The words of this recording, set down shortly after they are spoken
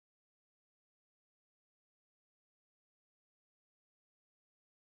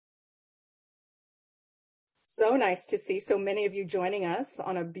So nice to see so many of you joining us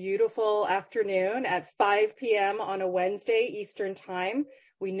on a beautiful afternoon at 5 p.m. on a Wednesday Eastern Time.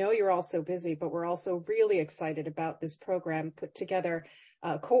 We know you're all so busy, but we're also really excited about this program put together,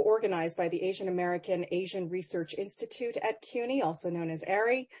 co-organized by the Asian American Asian Research Institute at CUNY, also known as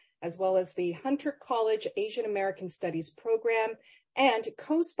ARI, as well as the Hunter College Asian American Studies Program, and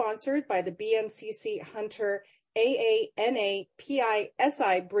co-sponsored by the BMCC Hunter AANA-PISI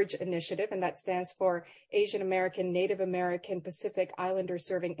Bridge Initiative, and that stands for Asian American, Native American, Pacific Islander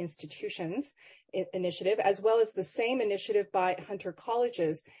Serving Institutions Initiative, as well as the same initiative by Hunter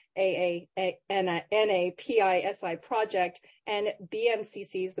College's AANA-PISI project and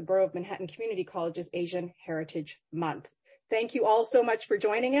BMCC's, the Borough of Manhattan Community College's Asian Heritage Month. Thank you all so much for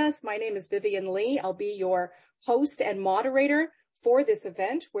joining us. My name is Vivian Lee. I'll be your host and moderator for this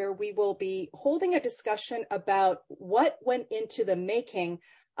event, where we will be holding a discussion about what went into the making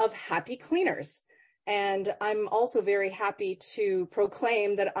of Happy Cleaners. And I'm also very happy to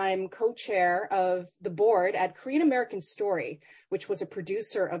proclaim that I'm co-chair of the board at Korean American Story, which was a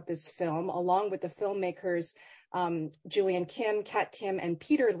producer of this film, along with the filmmakers Julian Kim, Kat Kim, and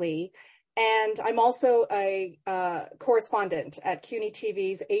Peter Lee. And I'm also a correspondent at CUNY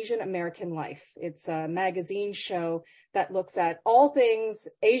TV's Asian American Life. It's a magazine show that looks at all things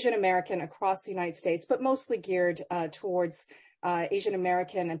Asian American across the United States, but mostly geared towards Asian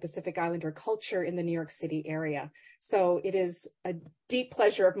American and Pacific Islander culture in the New York City area. So it is a deep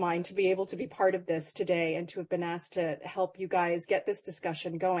pleasure of mine to be able to be part of this today and to have been asked to help you guys get this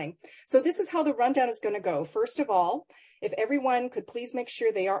discussion going. So this is how the rundown is going to go. First of all, if everyone could please make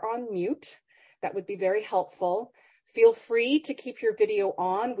sure they are on mute, that would be very helpful. Feel free to keep your video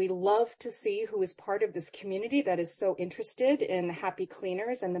on. We love to see who is part of this community that is so interested in Happy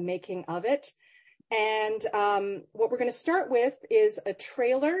Cleaners and the making of it. And what we're going to start with is a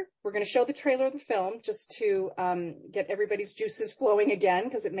trailer. We're going to show the trailer of the film just to get everybody's juices flowing again,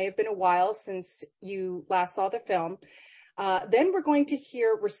 because it may have been a while since you last saw the film. Then we're going to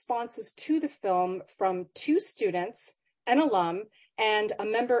hear responses to the film from 2 students, an alum, and a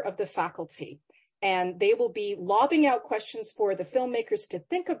member of the faculty. And they will be lobbing out questions for the filmmakers to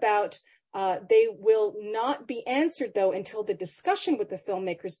think about. They will not be answered, though, until the discussion with the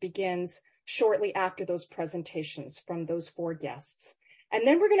filmmakers begins shortly after those presentations from those 4 guests. And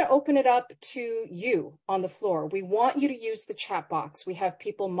then we're going to open it up to you on the floor. We want you to use the chat box. We have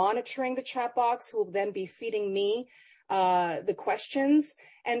people monitoring the chat box who will then be feeding me the questions.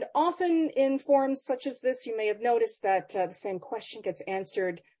 And often in forums such as this, you may have noticed that the same question gets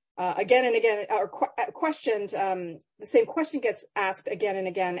answered again and again, or the same question gets asked again and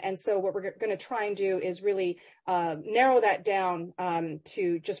again. And so what we're going to try and do is really narrow that down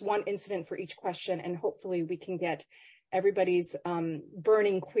to just one incident for each question. And hopefully we can get everybody's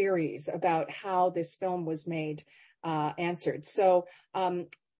burning queries about how this film was made answered. So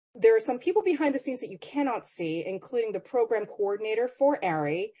there are some people behind the scenes that you cannot see, including the program coordinator for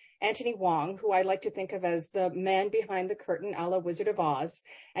ARI, Anthony Wong, who I like to think of as the man behind the curtain, a la Wizard of Oz.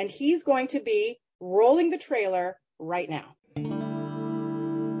 And he's going to be rolling the trailer right now.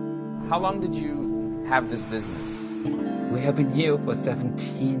 How long did you have this business? We have been here for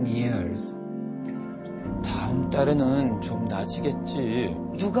 17 years. 다음 달에는 좀 나아지겠지.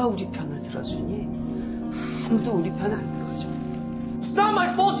 누가 우리 편을 들어주니? 아무도 우리 편 안 들어줘. It's not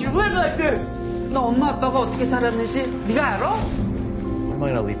my fault you live like this! 너 엄마 아빠가 어떻게 살았는지 네가 알아? What am I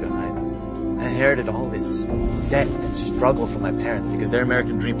gonna leave behind? I inherited all this debt and struggle from my parents because their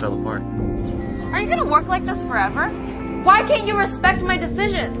American dream fell apart. Are you gonna work like this forever? Why can't you respect my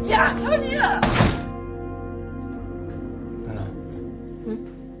decision? 야, 현이야! Anna.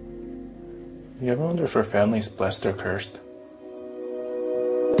 You ever wonder if our family's blessed or cursed?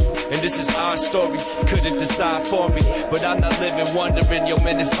 And this is our story, couldn't decide for me. But I'm not living wondering, yo,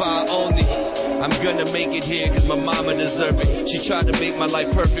 men and fire only. I'm gonna make it here, cause my mama deserve it. She tried to make my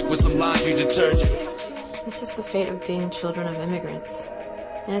life perfect with some laundry detergent. It's just the fate of being children of immigrants.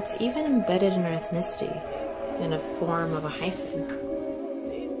 And it's even embedded in our ethnicity, in a form of a hyphen.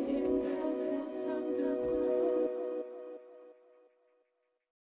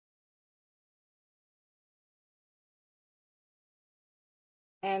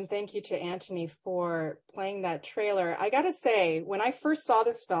 And thank you to Anthony for playing that trailer. I got to say, when I first saw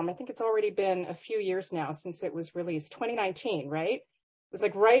this film, I think it's already been a few years now since it was released, 2019, right? It was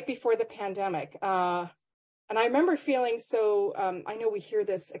like right before the pandemic. And I remember feeling so, I know we hear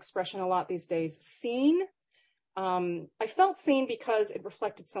this expression a lot these days, seen. I felt seen because it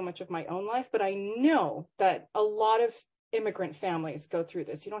reflected so much of my own life, but I know that a lot of immigrant families go through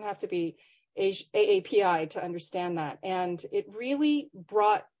this. You don't have to be AAPI to understand that. And it really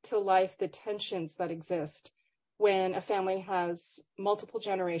brought to life the tensions that exist when a family has multiple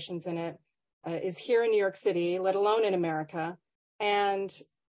generations in it, is here in New York City, let alone in America. And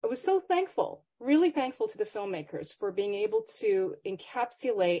I was so thankful, really thankful to the filmmakers for being able to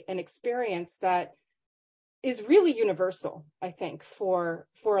encapsulate an experience that is really universal, I think, for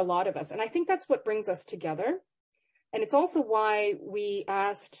a lot of us. And I think that's what brings us together. And it's also why we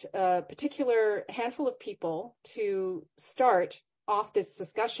asked a particular handful of people to start off this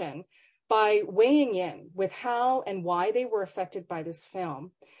discussion by weighing in with how and why they were affected by this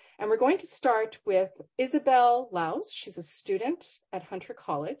film. And we're going to start with Isabel Laus. She's a student at Hunter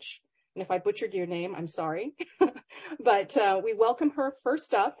College. And if I butchered your name, I'm sorry. But we welcome her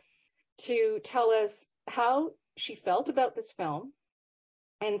first up to tell us how she felt about this film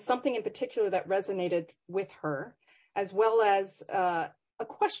and something in particular that resonated with her, as well as a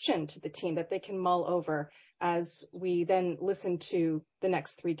question to the team that they can mull over as we then listen to the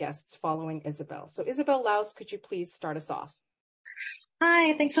next three guests following Isabel. So Isabel Laus, could you please start us off?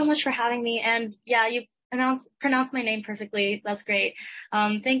 Hi, thanks so much for having me. And yeah, you pronounced my name perfectly. That's great.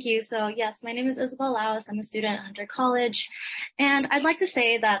 Thank you. So yes, my name is Isabel Laus. I'm a student at Hunter College. And I'd like to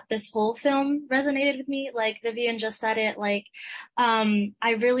say that this whole film resonated with me. Like Vivian just said it, I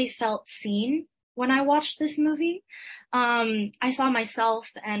really felt seen when I watched this movie. I saw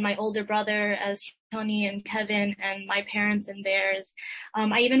myself and my older brother as Tony and Kevin and my parents and theirs.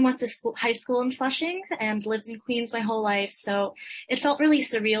 I even went to high school in Flushing and lived in Queens my whole life. So it felt really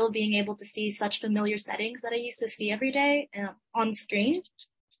surreal being able to see such familiar settings that I used to see every day on screen.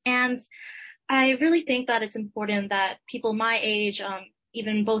 And I really think that it's important that people my age,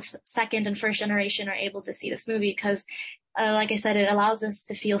 even both second and first generation, are able to see this movie because like I said, it allows us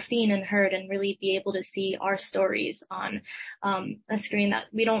to feel seen and heard and really be able to see our stories on a screen that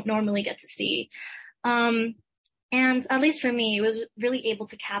we don't normally get to see. And at least for me, it was really able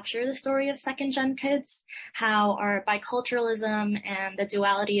to capture the story of second gen kids, how our biculturalism and the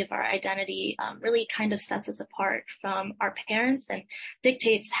duality of our identity really kind of sets us apart from our parents and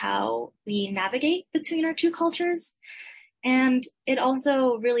dictates how we navigate between our two cultures. And it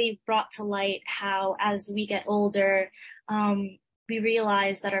also really brought to light how, as we get older, we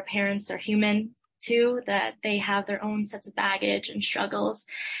realize that our parents are human too, that they have their own sets of baggage and struggles.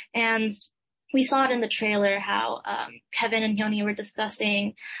 And we saw it in the trailer how Kevin and Hyuni were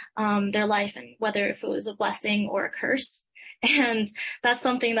discussing their life and whether if it was a blessing or a curse. And that's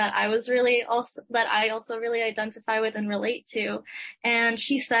something that I also really identify with and relate to. And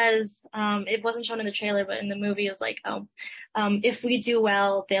she says, it wasn't shown in the trailer, but in the movie it was like, if we do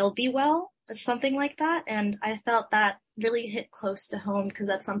well, they'll be well, or something like that. And I felt that really hit close to home because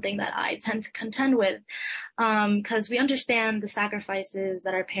that's something that I tend to contend with. Because we understand the sacrifices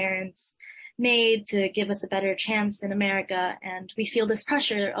that our parents made to give us a better chance in America. And we feel this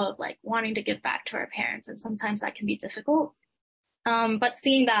pressure of like wanting to give back to our parents. And sometimes that can be difficult. But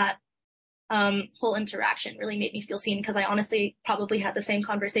seeing that whole interaction really made me feel seen because I honestly probably had the same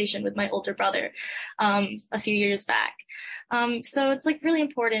conversation with my older brother a few years back. So it's like really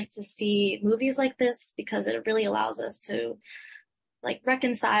important to see movies like this because it really allows us to like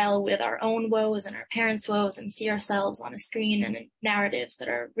reconcile with our own woes and our parents' woes and see ourselves on a screen and in narratives that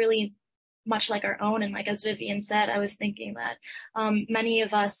are really much like our own. And like as Vivian said, I was thinking that many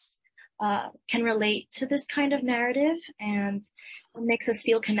of us can relate to this kind of narrative, and it makes us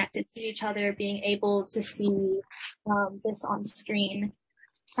feel connected to each other, being able to see this on screen.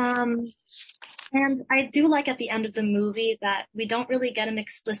 And I do like at the end of the movie that we don't really get an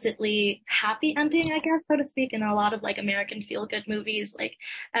explicitly happy ending, I guess, so to speak, in a lot of like American feel-good movies. Like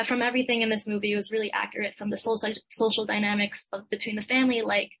from everything in this movie, it was really accurate from the social dynamics between the family.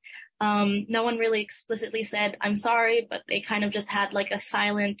 Like no one really explicitly said, I'm sorry, but they kind of just had like a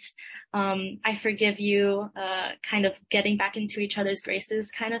silent, I forgive you, kind of getting back into each other's graces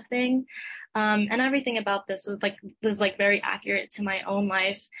kind of thing. And everything about this was very accurate to my own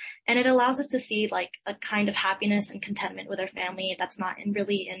life. And it allows us to see like a kind of happiness and contentment with our family that's not in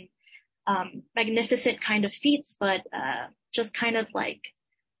magnificent kind of feats, but just kind of like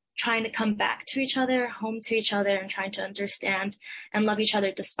trying to come back to each other, home to each other, and trying to understand and love each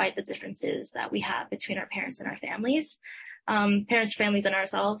other despite the differences that we have between our parents and our families, parents, families, and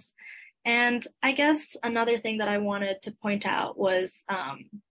ourselves. And I guess another thing that I wanted to point out was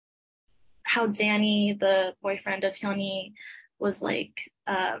how Danny, the boyfriend of Hyuni, was like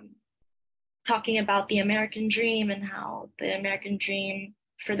talking about the American dream and how the American dream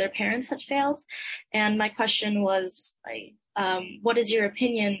for their parents had failed. And my question was like, what is your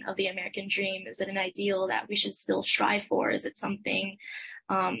opinion of the American dream? Is it an ideal that we should still strive for? Is it something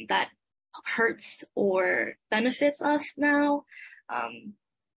that hurts or benefits us now?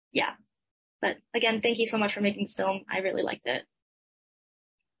 Yeah. But again, thank you so much for making this film. I really liked it.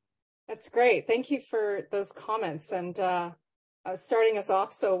 That's great. Thank you for those comments and starting us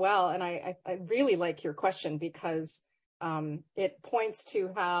off so well. And I really like your question because it points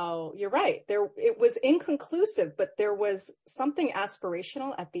to how you're right. It was inconclusive, but there was something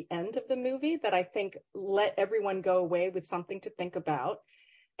aspirational at the end of the movie that I think let everyone go away with something to think about.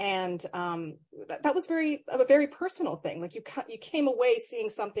 And that was a very personal thing. Like you came away seeing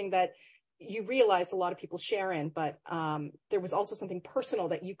something that you realized a lot of people share in, but there was also something personal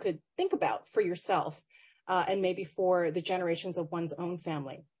that you could think about for yourself and maybe for the generations of one's own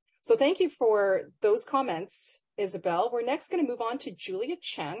family. So thank you for those comments, Isabel. We're next going to move on to Julia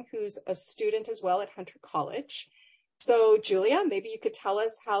Chen, who's a student as well at Hunter College. So Julia, maybe you could tell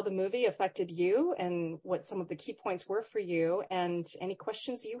us how the movie affected you and what some of the key points were for you and any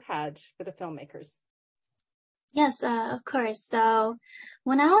questions you had for the filmmakers. Yes, of course. So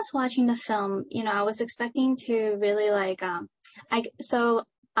when I was watching the film, I was expecting to really so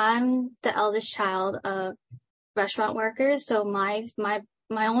I'm the eldest child of restaurant workers. So my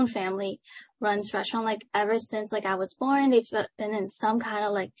own family runs restaurant, ever since I was born. They've been in some kind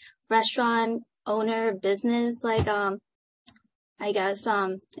of restaurant owner business,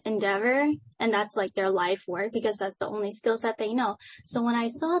 endeavor. And that's their life work because that's the only skill set they know. So when I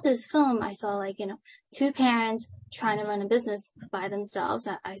saw this film, I saw two parents trying to run a business by themselves.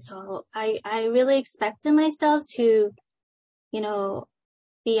 I really expected myself to,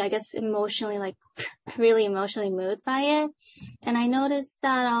 be, emotionally, really emotionally moved by it. And I noticed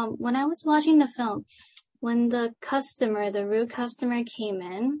that, when I was watching the film, when the rude customer came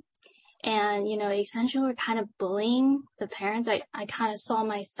in and, essentially were kind of bullying the parents, I kind of saw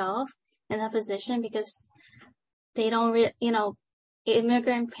myself in that position because they don't,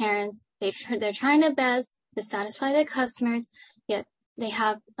 immigrant parents, they're trying their best to satisfy their customers, yet they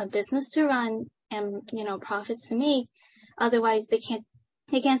have a business to run and, profits to make. Otherwise, they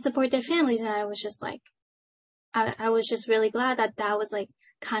can't support their families. And I was just I was just really glad that was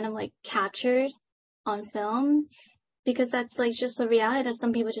kind of captured on film because that's just a reality that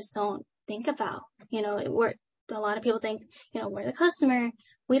some people just don't think about. A lot of people think, we're the customer.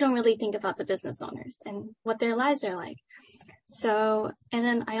 We don't really think about the business owners and what their lives are like. So, and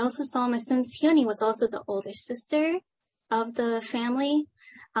then I also saw since Hyuni was also the older sister of the family,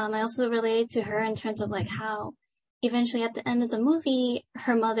 I also related to her in terms of how eventually at the end of the movie,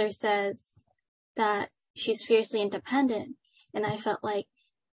 her mother says that she's fiercely independent. And I felt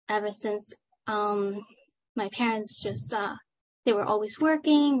ever since, my parents just, they were always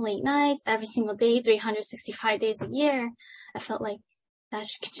working late nights, every single day, 365 days a year. I felt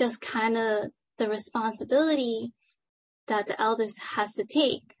that's just kind of the responsibility that the eldest has to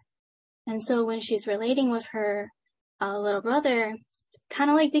take. And so when she's relating with her little brother,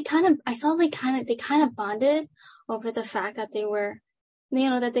 they kind of bonded over the fact that they were,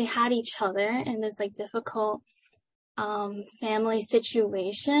 that they had each other in this difficult family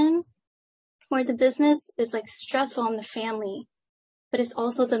situation where the business is stressful on the family, but it's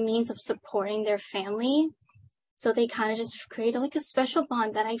also the means of supporting their family. So they kind of just created a special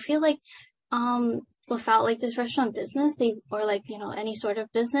bond that I feel without this restaurant business, or any sort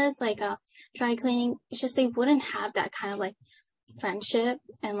of business, dry cleaning, it's just they wouldn't have that kind of friendship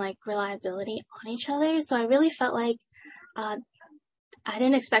and reliability on each other. So I really felt I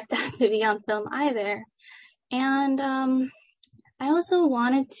didn't expect that to be on film either. And I was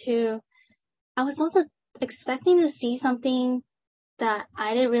also expecting to see something that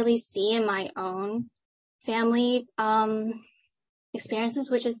I didn't really see in my own family experiences,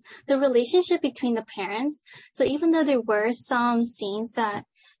 which is the relationship between the parents. So even though there were some scenes that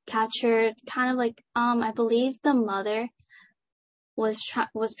captured kind of I believe the mother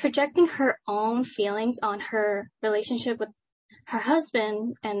was projecting her own feelings on her relationship with her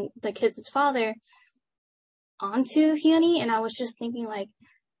husband and the kids' father onto Hyuni, and I was just thinking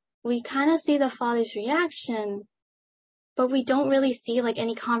we kind of see the father's reaction, but we don't really see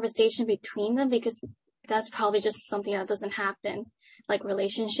any conversation between them because that's probably just something that doesn't happen,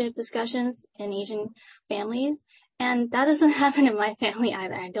 relationship discussions in Asian families. And that doesn't happen in my family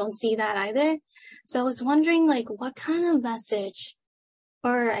either. I don't see that either. So I was wondering what kind of message,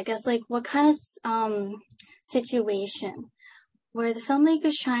 or I guess what kind of situation were the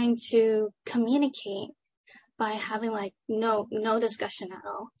filmmakers trying to communicate by having no discussion at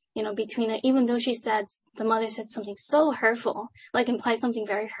all, between it, even though the mother said something so hurtful, implied something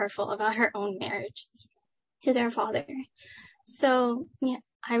very hurtful about her own marriage to their father. So yeah,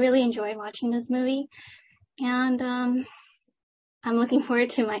 I really enjoyed watching this movie, and I'm looking forward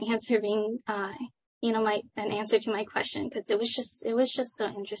to my answer being an answer to my question, because it was just so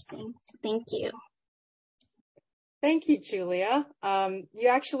interesting. So thank you. Thank you, Julia. You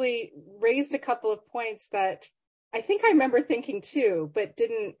actually raised a couple of points that I think I remember thinking too, but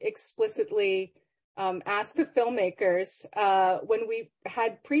didn't explicitly ask the filmmakers when we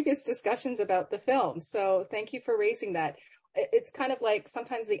had previous discussions about the film. So thank you for raising that. It's kind of like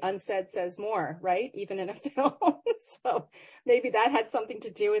sometimes the unsaid says more, right? Even in a film. So maybe that had something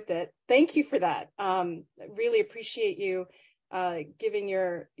to do with it. Thank you for that. Really appreciate you giving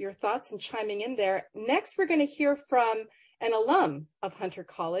your thoughts and chiming in there. Next, we're going to hear from an alum of Hunter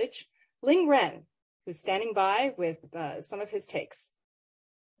College, Ling Ren, who's standing by with some of his takes.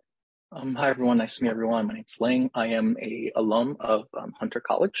 Hi, everyone. Nice to meet everyone. My name's Ling. I am a alum of Hunter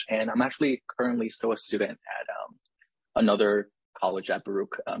College, and I'm actually currently still a student at another college at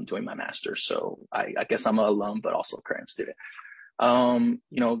Baruch doing my master's. So I guess I'm an alum, but also a current student.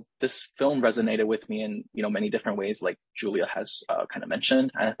 This film resonated with me in, many different ways, like Julia has kind of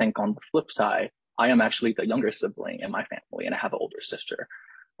mentioned. And I think on the flip side, I am actually the younger sibling in my family, and I have an older sister.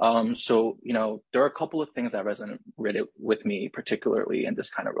 So there are a couple of things that resonated with me, particularly in this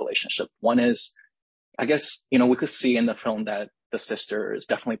kind of relationship. One is, I guess, we could see in the film that the sister is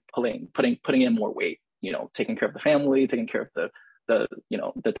definitely putting in more weight, taking care of the family, taking care of the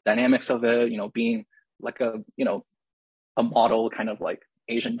dynamics of it, being like a model kind of like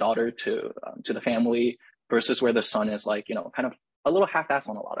Asian daughter to the family, versus where the son is like, kind of a little half-assed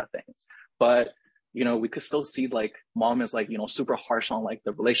on a lot of things. But, we could still see like mom is like, super harsh on like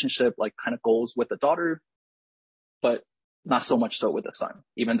the relationship, like kind of goals with the daughter, but not so much so with the son,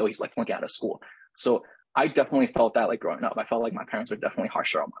 even though he's like flunking out of school. So I definitely felt that like growing up. I felt like my parents were definitely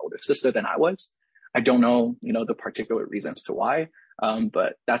harsher on my older sister than I was. I don't know, the particular reasons to why.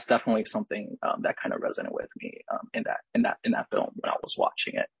 But that's definitely something that kind of resonated with me in that film when I was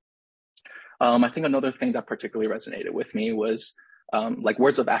watching it. I think another thing that particularly resonated with me was like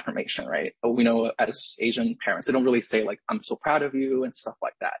words of affirmation, right? We know as Asian parents, they don't really say like, I'm so proud of you and stuff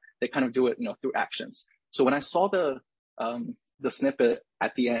like that. They kind of do it, through actions. So when I saw the snippet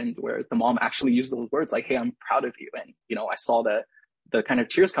at the end where the mom actually used those words like, hey, I'm proud of you. And, I saw the kind of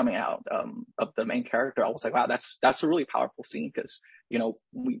tears coming out of the main character, I was like, wow, that's a really powerful scene, because,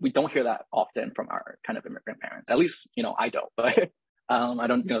 we don't hear that often from our kind of immigrant parents. At least, I don't, but I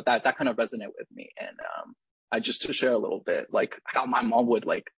don't, that kind of resonated with me. And I just to share a little bit, like how my mom would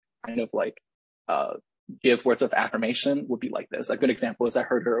like kind of like give words of affirmation would be like this. A good example is I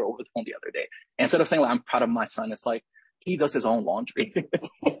heard her over the phone the other day. And instead of saying like, I'm proud of my son, it's like, he does his own laundry.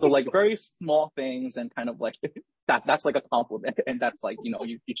 So like very small things, and kind of like that's like a compliment, and that's like,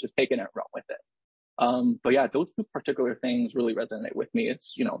 you just take it and run with it. But yeah, those two particular things really resonate with me.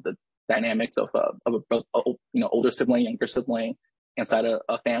 It's, the dynamics of a older sibling, younger sibling inside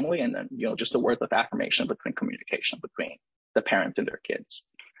a family, and then, just the words of affirmation between communication between the parent and their kids.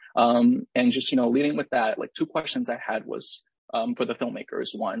 And just, leading with that, like two questions I had was for the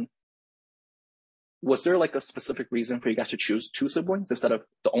filmmakers. One, was there like a specific reason for you guys to choose two siblings instead of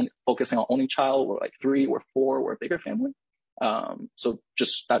focusing on only child, or like 3 or 4 or a bigger family? So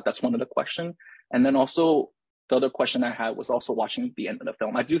just that's one of the questions. And then also the other question I had was also watching the end of the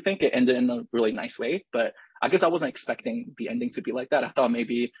film. I do think it ended in a really nice way, but I guess I wasn't expecting the ending to be like that. I thought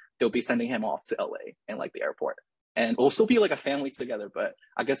maybe they'll be sending him off to LA and like the airport, and it'll still be like a family together. But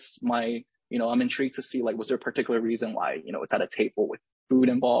I guess I'm intrigued to see like, was there a particular reason why, it's at a table with food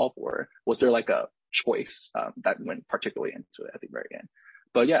involved, or was there like a choice that went particularly into it at the very end?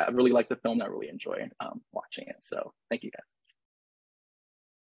 But yeah, I really liked the film. I really enjoyed watching it. So thank you guys.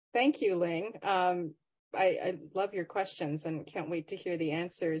 Thank you, Ling. I love your questions and can't wait to hear the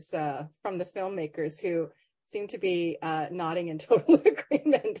answers from the filmmakers, who seem to be nodding in total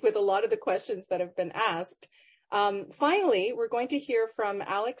agreement with a lot of the questions that have been asked. Finally, we're going to hear from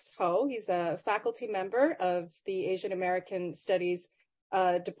Alex Ho. He's a faculty member of the Asian American Studies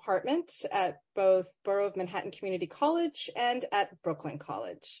department at both Borough of Manhattan Community College and at Brooklyn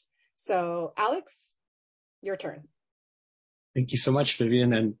College. So Alex, your turn. Thank you so much,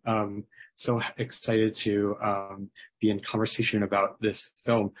 Vivian, and so excited to be in conversation about this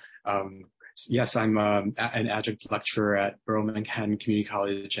film. Yes, I'm an adjunct lecturer at Borough of Manhattan Community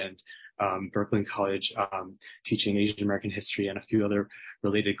College and Brooklyn College, teaching Asian American history and a few other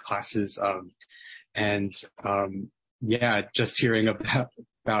related classes. Yeah, just hearing about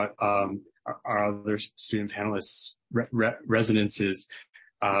our other student panelists' resonances,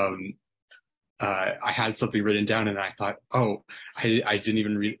 I had something written down, and I thought, I didn't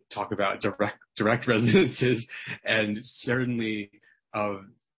even talk about direct resonances, and certainly, it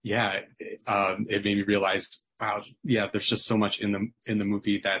made me realize, wow, yeah, there's just so much in the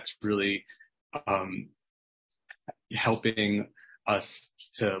movie that's really helping us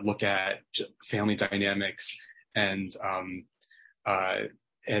to look at family dynamics and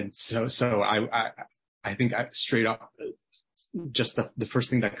so I think straight up, just the first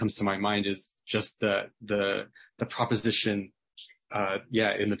thing that comes to my mind is just the proposition,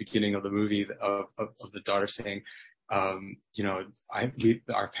 in the beginning of the movie of the daughter saying, our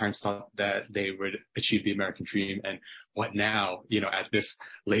parents thought that they would achieve the American dream, and what now, at this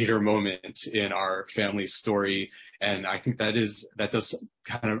later moment in our family's story. And I think that does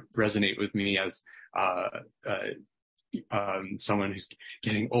kind of resonate with me as someone who's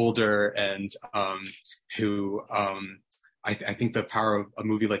getting older, and who I think the power of a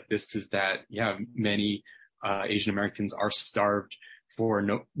movie like this is that, many Asian Americans are starved for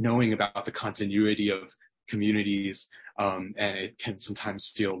knowing about the continuity of communities, and it can sometimes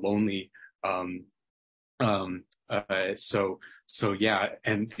feel lonely. And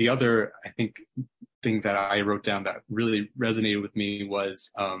the other, I think, thing that I wrote down that really resonated with me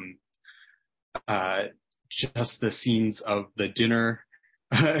was just the scenes of the dinner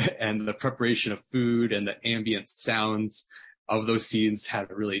and the preparation of food and the ambient sounds of those scenes had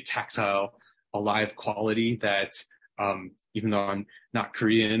a really tactile, alive quality that, even though I'm not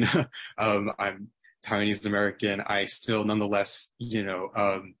Korean, I'm Taiwanese American, I still nonetheless,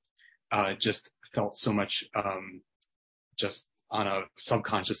 just felt so much, just on a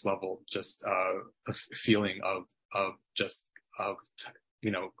subconscious level, just a feeling of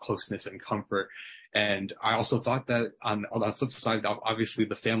closeness and comfort. And I also thought that on the flip side, obviously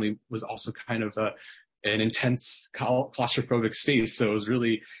the family was also kind of an intense claustrophobic space. So it was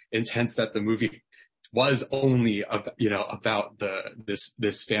really intense that the movie was only about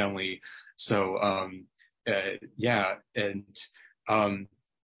this family. So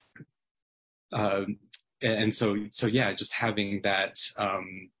just having that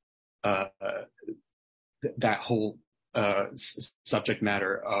that whole subject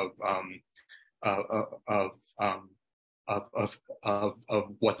matter of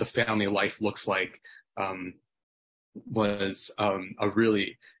what the family life looks like was a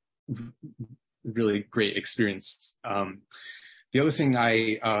really, really great experience. The other thing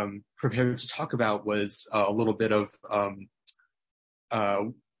I prepared to talk about was a little bit of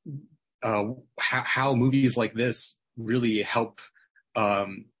how movies like this really help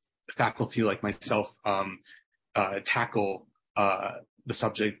faculty like myself tackle the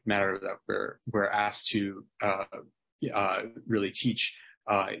subject matter that we're asked to really teach,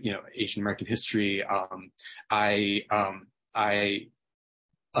 Asian American history. I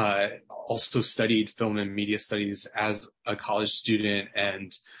also studied film and media studies as a college student,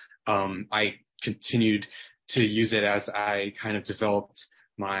 and I continued to use it as I kind of developed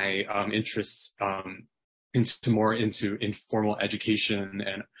my interests into informal education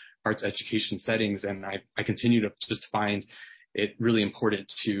and arts education settings. And I continue to just find it really important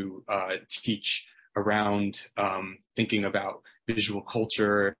to teach around thinking about visual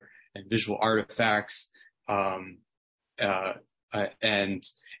culture and visual artifacts. And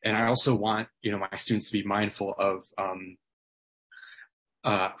I also want, my students to be mindful of,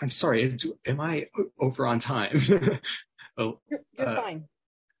 I'm sorry, am I over on time? You're fine.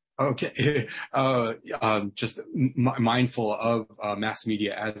 Okay. Just mindful of mass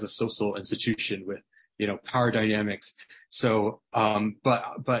media as a social institution with, power dynamics. So,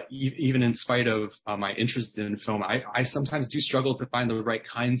 but even in spite of my interest in film, I sometimes do struggle to find the right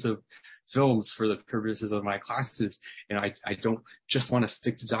kinds of films for the purposes of my classes. I don't just want to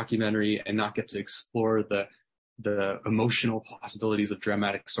stick to documentary and not get to explore the emotional possibilities of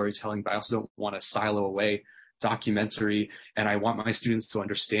dramatic storytelling, but I also don't want to silo away documentary. And I want my students to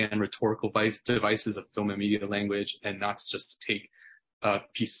understand rhetorical devices of film and media language, and not to just take a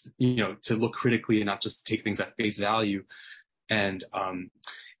piece, to look critically and not just take things at face value. And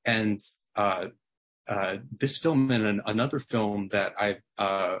this film and another film that I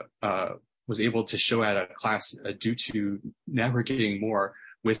was able to show at a class due to navigating more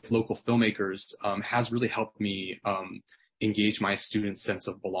with local filmmakers has really helped me engage my students' sense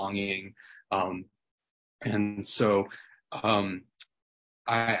of belonging. And so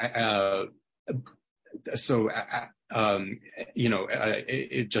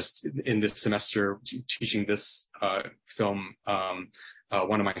it just in this semester teaching this film,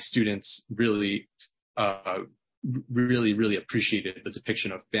 one of my students really appreciated the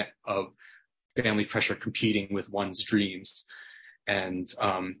depiction of family pressure competing with one's dreams. And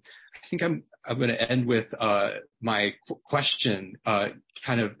I think I'm going to end with my question,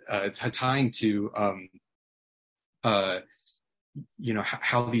 kind of tying to how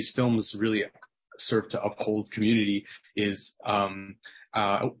these films really serve to uphold community is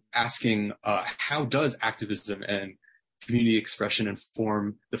asking how does activism and community expression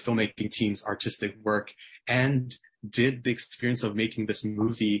inform the filmmaking team's artistic work, and did the experience of making this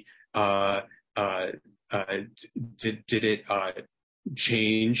movie did it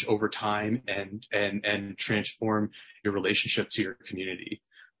change over time and transform your relationship to your community?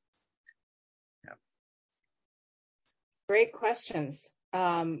 Yeah. Great questions.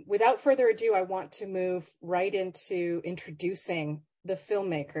 Without further ado, I want to move right into introducing the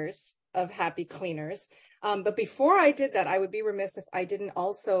filmmakers of Happy Cleaners. But before I did that, I would be remiss if I didn't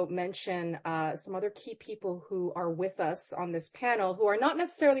also mention some other key people who are with us on this panel, who are not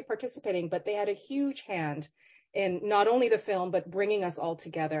necessarily participating, but they had a huge hand in not only the film, but bringing us all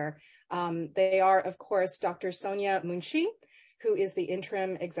together. They are, of course, Dr. Sonia Munshi, who is the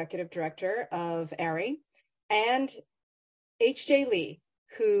interim executive director of ARI, and H.J. Lee,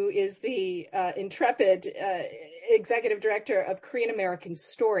 who is the intrepid executive director of Korean American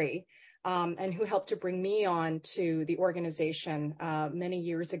Story, and who helped to bring me on to the organization many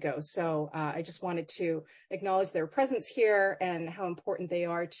years ago. So I just wanted to acknowledge their presence here and how important they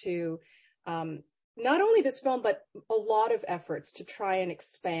are to not only this film, but a lot of efforts to try and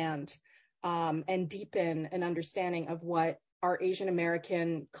expand and deepen an understanding of what our Asian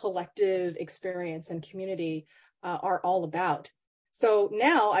American collective experience and community are all about. So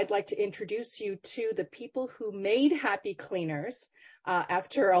now I'd like to introduce you to the people who made Happy Cleaners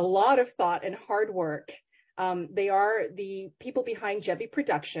after a lot of thought and hard work. They are the people behind Jebi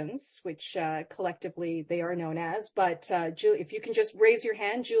Productions, which collectively they are known as. But Julie, if you can just raise your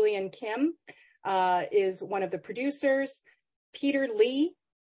hand, Julian Kim is one of the producers. Peter Lee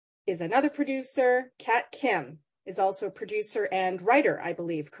is another producer. Kat Kim is also a producer and writer, I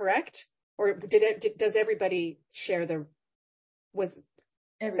believe, correct? Or does everybody share the,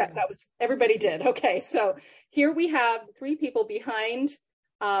 that was, everybody did. Okay, so here we have three people behind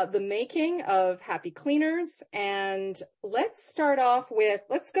the making of Happy Cleaners. And let's start off with,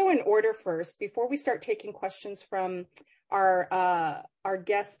 let's go in order first before we start taking questions from our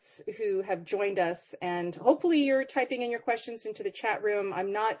guests who have joined us. And hopefully you're typing in your questions into the chat room.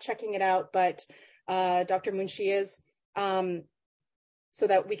 I'm not checking it out, but Dr. Munshi is, so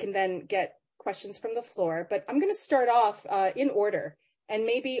that we can then get questions from the floor. But I'm going to start off in order, and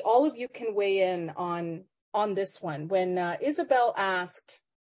maybe all of you can weigh in on this one. When Isabel asked,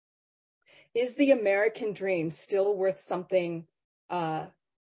 is the American dream still worth something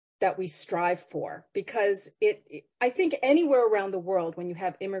that we strive for? Because I think anywhere around the world, when you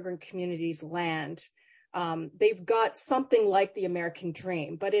have immigrant communities land, they've got something like the American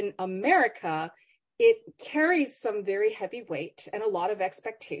dream. But in America, it carries some very heavy weight and a lot of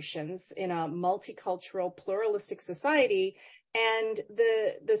expectations in a multicultural, pluralistic society. And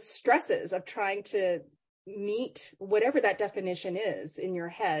the stresses of trying to meet whatever that definition is in your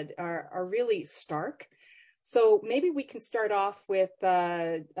head are really stark. So maybe we can start off with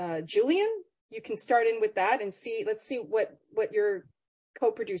Julian. You can start in with that and let's see what your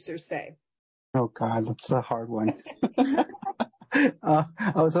co-producers say. Oh God, that's a hard one. I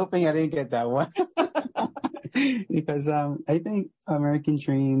was hoping I didn't get that one. Because I think American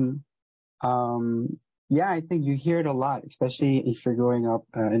Dream, I think you hear it a lot, especially if you're growing up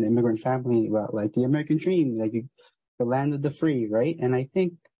in an immigrant family, about like the American Dream, like the land of the free, right? And I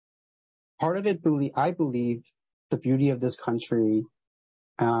think part of it, I believe the beauty of this country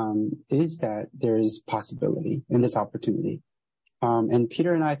is that there's possibility and there's opportunity. And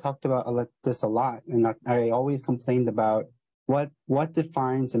Peter and I talked about this a lot, and I always complained about what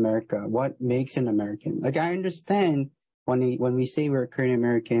defines America, what makes an American. Like, I understand when we say we're Korean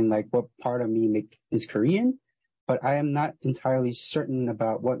American, like what part of me is Korean, but I am not entirely certain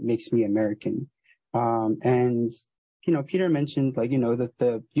about what makes me American. And Peter mentioned, that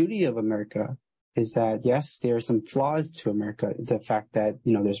the beauty of America is that, yes, there are some flaws to America. The fact that,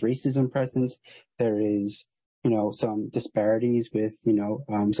 there's racism present, there is, some disparities with,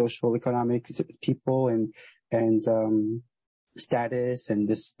 social economic people and status and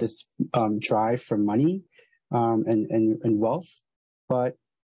this drive for money, and wealth. But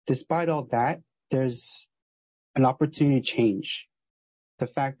despite all that, there's an opportunity to change. The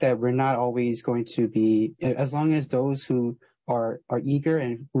fact that we're not always going to be, as long as those who are eager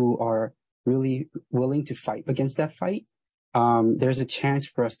and who are really willing to fight against that fight, there's a chance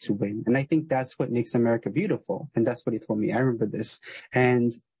for us to win. And I think that's what makes America beautiful. And that's what he told me. I remember this.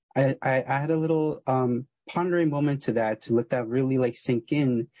 And I had a little pondering moment to that, to let that really sink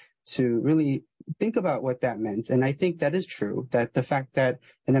in, to really think about what that meant. And I think that is true, that the fact that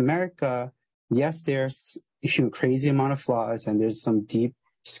in America, yes, there's a crazy amount of flaws and there's some deep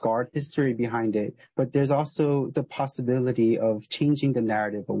scarred history behind it, but there's also the possibility of changing the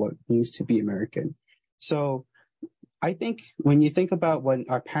narrative of what it means to be American. So I think when you think about when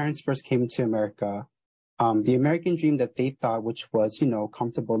our parents first came to America, the American dream that they thought, which was,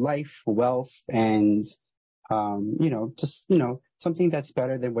 comfortable life, wealth, and, just, something that's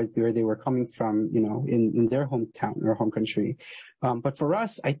better than where they were coming from, in their hometown or home country. But for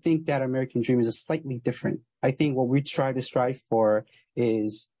us, I think that American dream is slightly different. I think what we try to strive for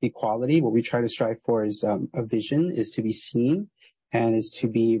is equality. What we try to strive for is a vision, is to be seen and is to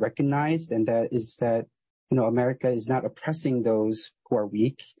be recognized. And that is that, America is not oppressing those who are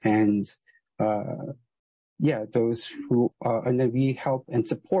weak and, those who, and then we help and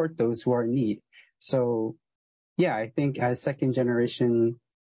support those who are in need. So, yeah, I think as second generation,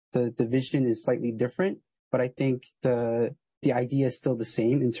 the vision is slightly different, but I think the idea is still the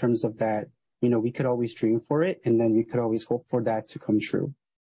same in terms of that, we could always dream for it, and then we could always hope for that to come true.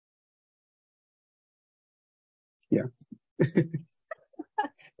 Yeah.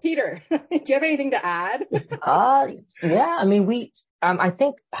 Peter, do you have anything to add? Yeah, I mean, I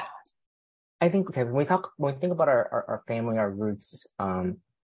think, okay, when we think about our family, our roots,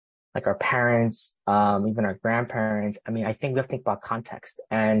 like our parents, even our grandparents, I mean, I think we have to think about context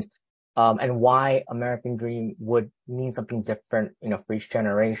and why American dream would mean something different, for each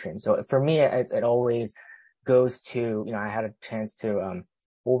generation. So for me, it always goes to, I had a chance to,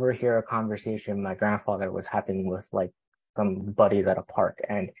 overhear a conversation my grandfather was having with like some buddies at a park.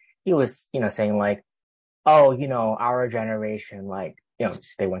 And he was, saying like, oh, our generation, like,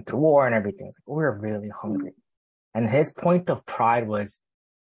 they went through war and everything. Like, we're really hungry. And his point of pride was,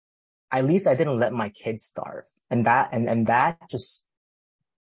 at least I didn't let my kids starve. And that just,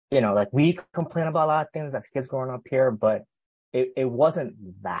 like we complain about a lot of things as kids growing up here, but it wasn't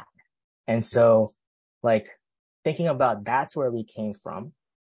that. And so like thinking about that's where we came from.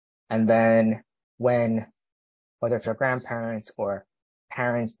 And then whether it's our grandparents or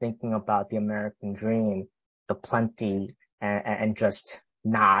parents thinking about the American dream, the plenty and just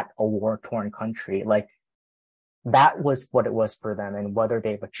not a war-torn country, like that was what it was for them. And whether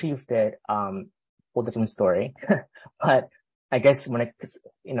they've achieved it, whole different story. But I guess when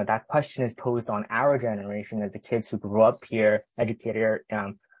that question is posed on our generation as the kids who grew up here, educated,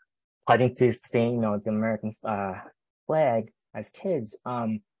 fighting to sustain, the American flag as kids,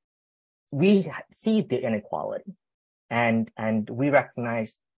 we see the inequality and we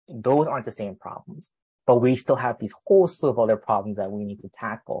recognize those aren't the same problems, but we still have these whole slew of other problems that we need to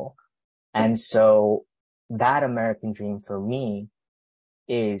tackle. And so that American dream for me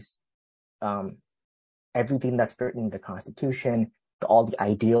is, everything that's written in the Constitution, all the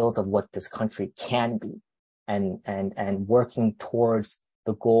ideals of what this country can be and working towards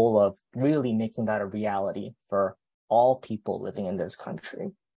the goal of really making that a reality for all people living in this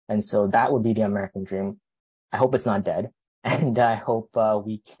country. And so that would be the American dream. I hope it's not dead. And I hope,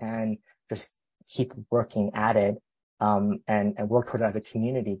 we can just keep working at it, and work towards it as a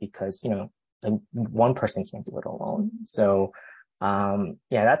community because, one person can't do it alone. So,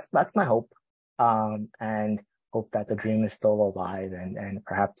 that's my hope. And hope that the dream is still alive and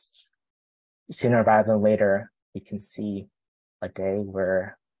perhaps sooner rather than later, we can see a day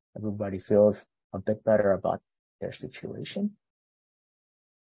where everybody feels a bit better about their situation.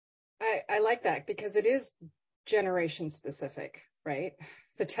 I like that because it is generation specific, right?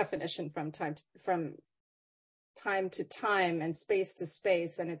 The definition from time to time and space to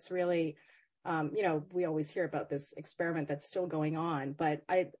space. And it's really, we always hear about this experiment that's still going on, but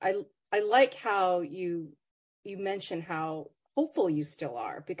I like how you mention how hopeful you still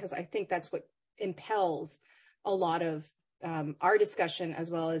are, because I think that's what impels a lot of our discussion, as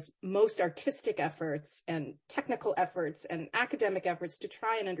well as most artistic efforts and technical efforts and academic efforts to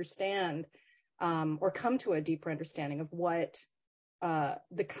try and understand or come to a deeper understanding of what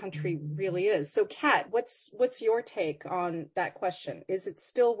the country really is. So Kat, what's your take on that question? Is it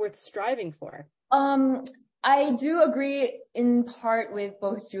still worth striving for? I do agree in part with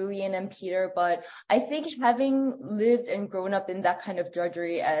both Julian and Peter, but I think having lived and grown up in that kind of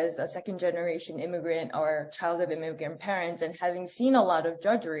drudgery as a second generation immigrant or child of immigrant parents and having seen a lot of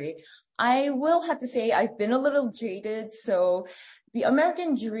drudgery, I will have to say I've been a little jaded. So the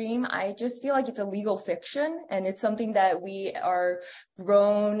American dream, I just feel like it's a legal fiction and it's something that we are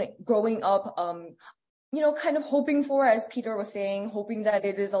growing up, kind of hoping for, as Peter was saying, hoping that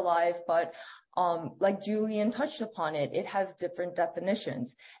it is alive, but like Julian touched upon it, it has different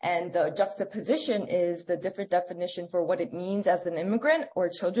definitions. And the juxtaposition is the different definition for what it means as an immigrant or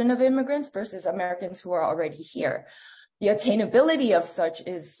children of immigrants versus Americans who are already here. The attainability of such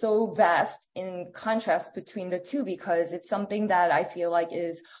is so vast in contrast between the two, because it's something that I feel like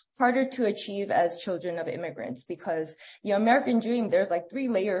is harder to achieve as children of immigrants, because the American dream, there's like 3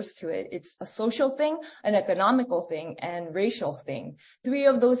 layers to it. It's a social thing, an economical thing, and racial thing. 3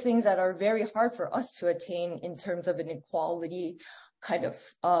 of those things that are very hard for us to attain in terms of an equality kind of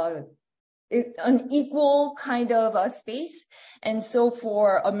an equal kind of space. And so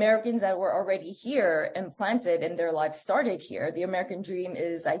for Americans that were already here and planted and their lives started here, the American dream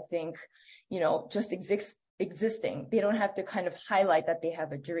is, I think, just existing. They don't have to kind of highlight that they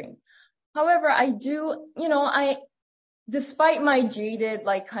have a dream. However, I do, despite my jaded,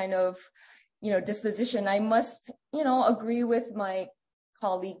 disposition, I must, agree with my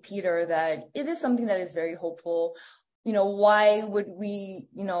colleague Peter that it is something that is very hopeful. Why would we,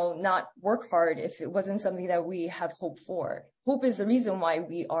 not work hard if it wasn't something that we have hope for? Hope is the reason why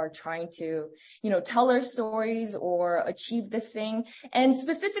we are trying to, tell our stories or achieve this thing. And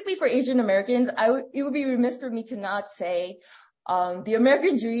specifically for Asian Americans, it would be remiss for me to not say, the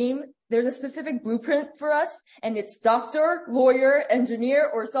American dream, there's a specific blueprint for us, and it's doctor, lawyer, engineer,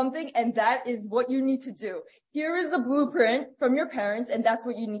 or something, and that is what you need to do. Here is the blueprint from your parents, and that's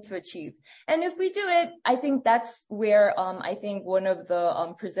what you need to achieve. And if we do it, I think that's where I think one of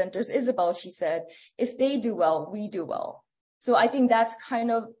the presenters, Isabel, she said, if they do well, we do well. So I think that's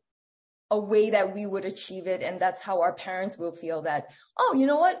kind of a way that we would achieve it, and that's how our parents will feel that, oh, you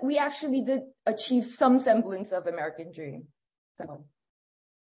know what, we actually did achieve some semblance of American dream. So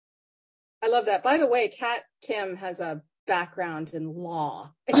I love that. By the way, Kat Kim has a background in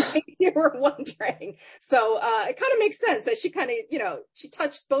law, in case you were wondering. So it kind of makes sense that she kind of, she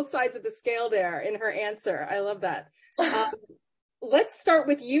touched both sides of the scale there in her answer. I love that. Let's start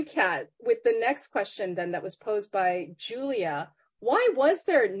with you, Kat, with the next question then that was posed by Julia. Why was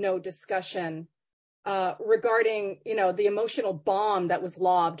there no discussion regarding, the emotional bomb that was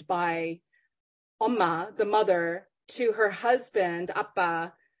lobbed by Oma, the mother, to her husband,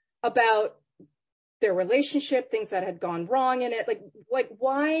 Appa, about their relationship, things that had gone wrong in it? Like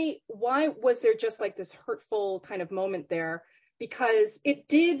why was there just like this hurtful kind of moment there? Because it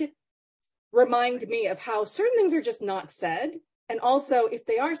did remind me of how certain things are just not said. And also, if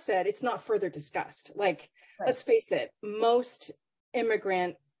they are said, it's not further discussed. Like, right. Let's face it, most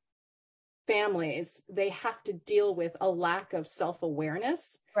immigrant families, they have to deal with a lack of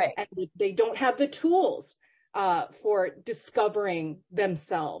self-awareness. Right. And they don't have the tools for discovering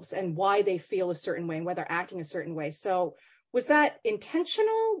themselves and why they feel a certain way and why they're acting a certain way. So was that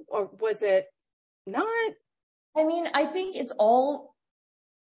intentional or was it not? I mean, I think it's all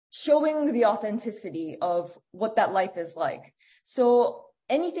showing the authenticity of what that life is like. So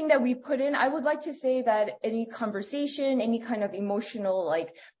anything that we put in, I would like to say that any conversation, any kind of emotional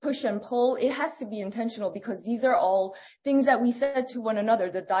push and pull, it has to be intentional, because these are all things that we said to one another.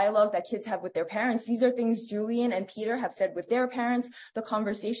 The dialogue that kids have with their parents, these are things Julian and Peter have said with their parents, the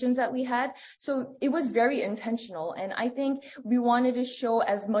conversations that we had. So it was very intentional. And I think we wanted to show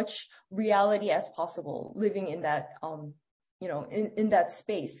as much reality as possible living in that, in that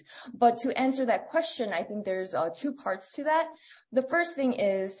space. But to answer that question, I think there's 2 parts to that. The first thing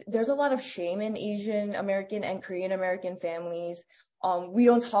is there's a lot of shame in Asian American and Korean American families. We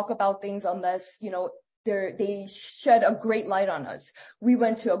don't talk about things unless, they shed a great light on us. We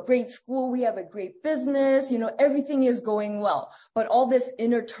went to a great school. We have a great business. Everything is going well. But all this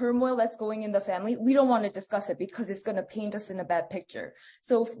inner turmoil that's going in the family, we don't want to discuss it because it's going to paint us in a bad picture.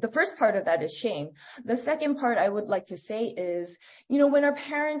 So the first part of that is shame. The second part I would like to say is, when our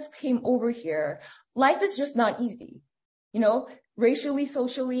parents came over here, life is just not easy. Racially,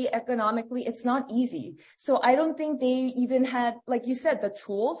 socially, economically, it's not easy. So I don't think they even had, like you said, the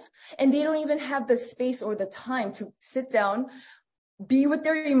tools, and they don't even have the space or the time to sit down, be with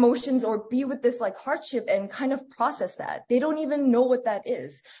their emotions or be with this hardship and kind of process that. They don't even know what that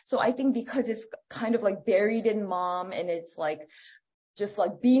is. So I think because it's kind of buried in mom, and it's just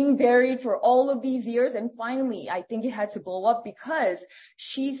being buried for all of these years. And finally, I think it had to blow up because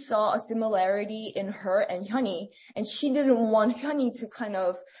she saw a similarity in her and Hyunhee, and she didn't want Hyunhee to kind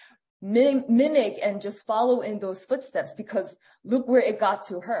of mimic and just follow in those footsteps, because look where it got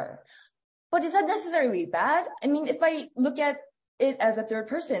to her. But is that necessarily bad? I mean, if I look at it as a third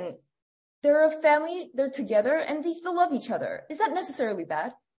person, they're a family, they're together, and they still love each other. Is that necessarily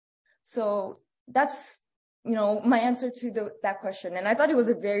bad? So that's my answer to that question. And I thought it was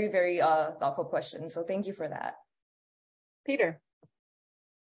a very, very thoughtful question. So thank you for that. Peter.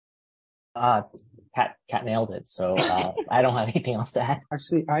 Kat nailed it. So I don't have anything else to add.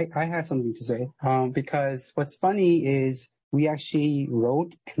 Actually, I have something to say. Because what's funny is we actually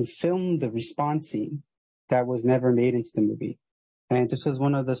wrote and filmed the response scene that was never made into the movie. And this was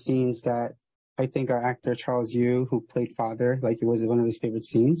one of the scenes that I think our actor Charles Yu, who played father, like it was one of his favorite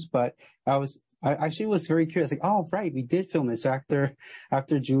scenes. But I actually was very curious, like, oh right, we did film it. So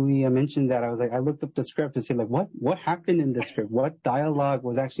after Julia mentioned that, I was like, I looked up the script to see like what happened in the script, what dialogue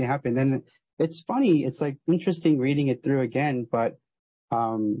was actually happening. And it's funny, it's like interesting reading it through again, but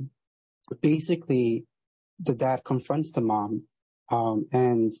basically the dad confronts the mom,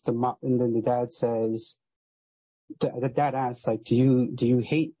 and then the dad says, the dad asks, like, do you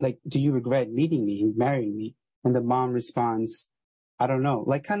hate, like, do you regret meeting me, marrying me? And the mom responds, I don't know,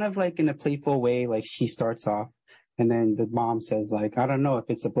 like kind of like in a playful way, like she starts off, and then the mom says, like, I don't know if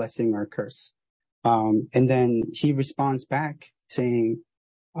it's a blessing or a curse. And then he responds back saying,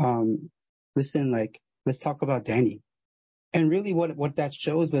 listen, like, let's talk about Danny. And really what that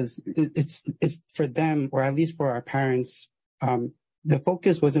shows was it's for them, or at least for our parents, the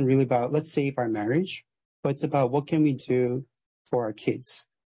focus wasn't really about let's save our marriage, but it's about what can we do for our kids.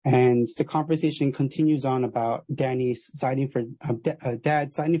 And the conversation continues on about Danny siding for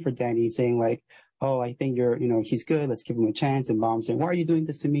dad siding for Danny, saying like, oh, I think he's good, let's give him a chance. And mom saying, why are you doing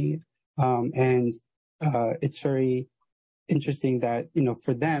this to me? It's very interesting that,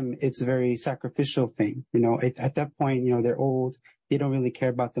 for them, it's a very sacrificial thing. At that point, they're old, they don't really care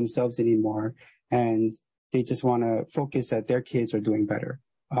about themselves anymore, and they just want to focus that their kids are doing better.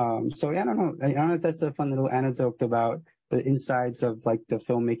 So I don't know if that's a fun little anecdote about the insides of like the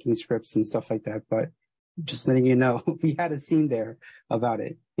filmmaking scripts and stuff like that, but just letting you know, we had a scene there about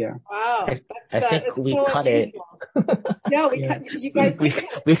it. Yeah. Wow. I think we cut it. Yeah, you guys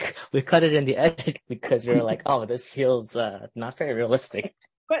we cut it in the edit because we were like, oh, this feels not very realistic.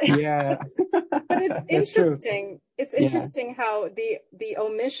 But yeah, but it's interesting. True. It's interesting how the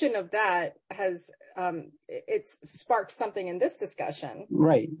omission of that has it's sparked something in this discussion.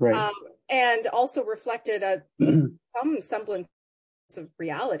 Right. And also reflected some semblance of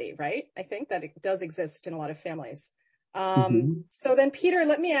reality, right? I think that it does exist in a lot of families. So then, Peter,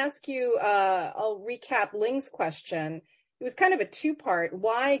 let me ask you, I'll recap Ling's question. It was kind of a two-part.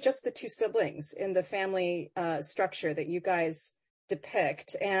 Why just the two siblings in the family structure that you guys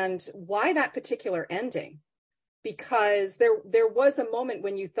depict, and why that particular ending? Because there was a moment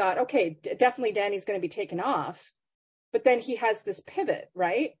when you thought, okay, definitely Danny's going to be taken off, but then he has this pivot,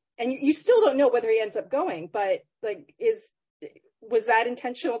 right? And you still don't know whether he ends up going, but like, was that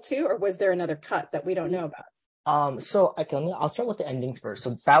intentional too, or was there another cut that we don't know about? So I'll start with the ending first.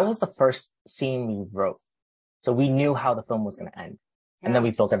 So that was the first scene we wrote. So we knew how the film was going to end, and then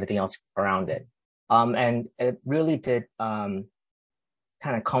we built everything else around it. And it really did kind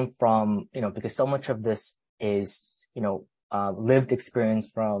of come from, because so much of this is, lived experience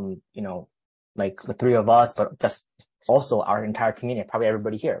from, like the three of us, but just also our entire community, probably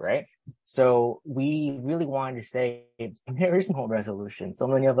everybody here, right? So we really wanted to say there is no resolution. So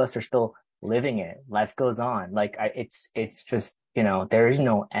many of us are still living it. Life goes on. Like it's just, there is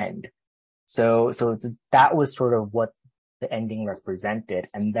no end. So that was sort of what the ending represented.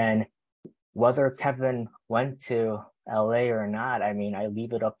 And then whether Kevin went to LA or not, I mean, I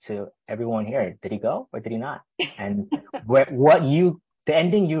leave it up to everyone here. Did he go or did he not? And the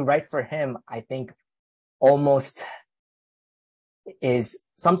ending you write for him, I think almost is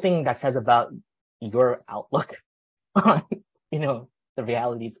something that says about your outlook on, the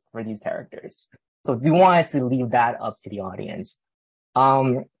realities for these characters. So we wanted to leave that up to the audience.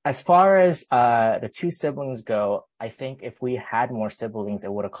 As far as the two siblings go, I think if we had more siblings,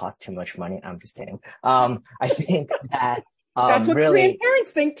 it would have cost too much money. I'm just kidding. I think that that's what really, Korean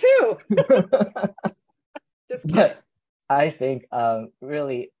parents think too. Just kidding. But I think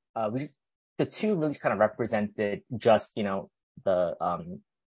really the two really kind of represented just the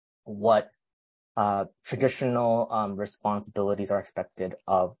what traditional responsibilities are expected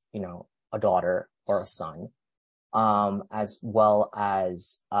of a daughter or a son. As well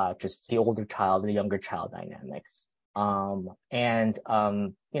as just the older child, the younger child dynamic.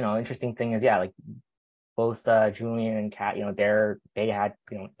 Interesting thing is, like both Julian and Kat, they had,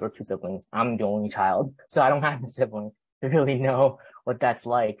 their two siblings. I'm the only child, so I don't have a sibling to really know what that's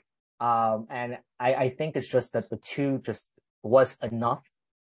like. And I think it's just that the two just was enough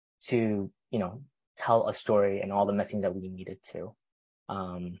to, tell a story and all the messaging that we needed to.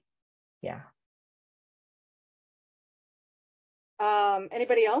 Yeah.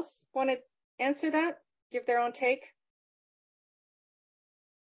 Anybody else want to answer that? give their own take?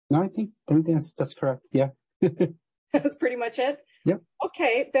 No, I think that's correct. Yeah. That's pretty much it. Yep.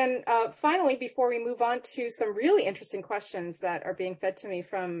 Okay, then finally, before we move on to some really interesting questions that are being fed to me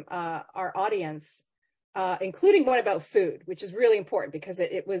from our audience, including one about food, which is really important because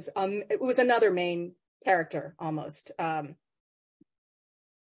it was another main character almost. From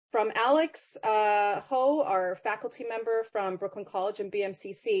Alex Ho, our faculty member from Brooklyn College and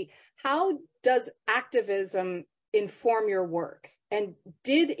BMCC, how does activism inform your work? And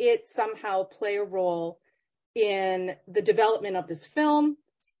did it somehow play a role in the development of this film,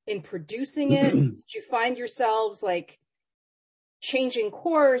 in producing it? Did you find yourselves like changing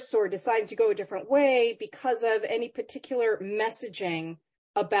course or deciding to go a different way because of any particular messaging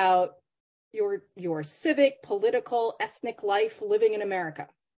about your civic, political, ethnic life living in America?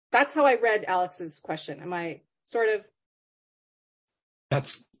 That's how I read Alex's question. Am I sort of?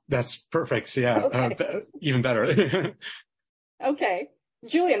 That's perfect. Yeah, okay. Even better. Okay,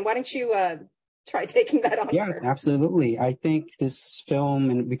 Julian, why don't you try taking that on? Yeah, absolutely. I think this film,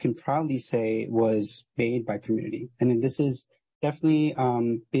 and we can proudly say, was made by community, and this is definitely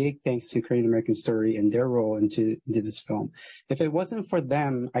big thanks to Korean American Story and their role into this film. If it wasn't for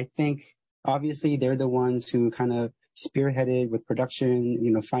them, I think obviously they're the ones who kind of spearheaded with production,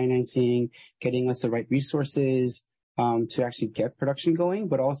 financing, getting us the right resources to actually get production going,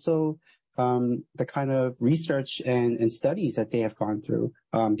 but also the kind of research and studies that they have gone through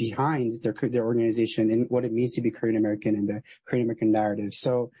behind their organization and what it means to be Korean American and the Korean American narrative.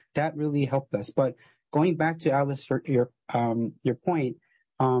 So that really helped us. But going back to Alice, your point,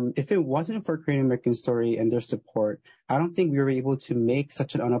 if it wasn't for Korean American Story and their support, I don't think we were able to make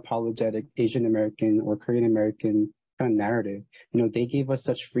such an unapologetic Asian American or Korean American kind of narrative. They gave us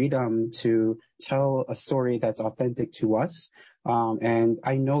such freedom to tell a story that's authentic to us. And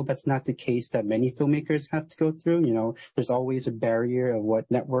I know that's not the case that many filmmakers have to go through. There's always a barrier of what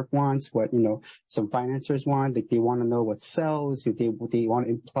network wants, what, some financiers want. They want to know what sells, they want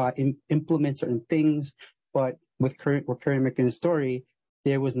to implement certain things. But with Korean American Story,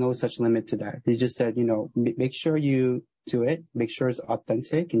 there was no such limit to that. They just said, make sure you do it, make sure it's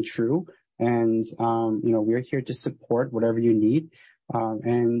authentic and true. And, we're here to support whatever you need.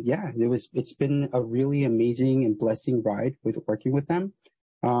 And yeah, it's been a really amazing and blessing ride with working with them.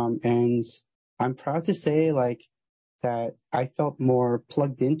 And I'm proud to say that I felt more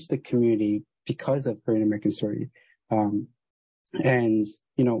plugged into the community because of Korean American Story. And,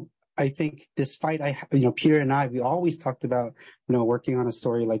 I think despite Peter and I, we always talked about, working on a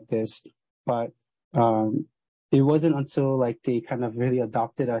story like this, but, it wasn't until they kind of really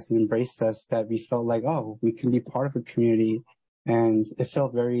adopted us and embraced us that we felt like, oh, we can be part of a community. And it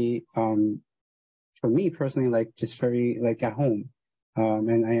felt very, for me personally, just very at home.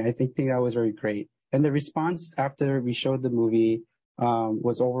 And I think that was very great. And the response after we showed the movie,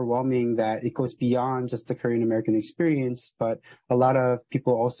 was overwhelming, that it goes beyond just the Korean American experience, but a lot of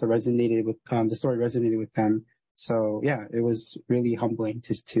people also resonated with, the story resonated with them. So yeah, it was really humbling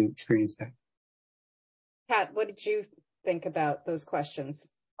just to experience that. Kat, what did you think about those questions?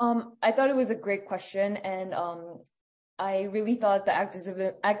 I thought it was a great question, and I really thought the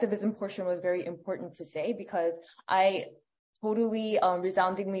activism portion was very important to say, because I totally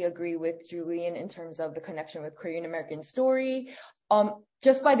resoundingly agree with Julian in terms of the connection with Korean American Story.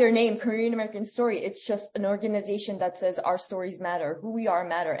 Just by their name, Korean American Story, it's just an organization that says our stories matter, who we are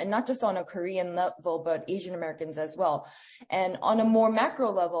matter, and not just on a Korean level, but Asian Americans as well. And on a more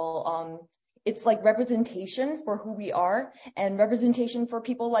macro level, it's like representation for who we are and representation for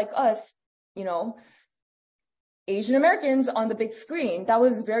people like us, Asian Americans on the big screen. That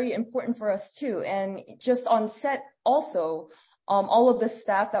was very important for us too. And just on set also, all of the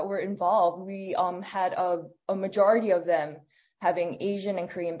staff that were involved, we had a majority of them having Asian and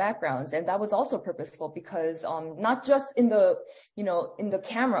Korean backgrounds. And that was also purposeful, because not just in the, in the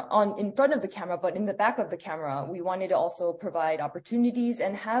camera, in front of the camera, but in the back of the camera, we wanted to also provide opportunities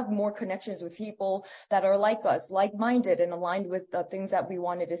and have more connections with people that are like us, like-minded and aligned with the things that we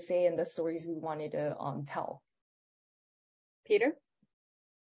wanted to say and the stories we wanted to tell. Peter?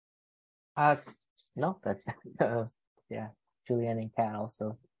 No, but yeah, Julian and Kat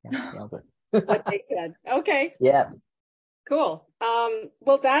also. Yeah, what they said. Okay. Yeah. Cool.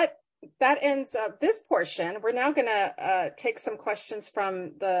 Well, that ends up this portion. We're now going to take some questions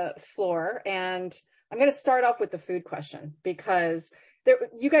from the floor, and I'm going to start off with the food question, because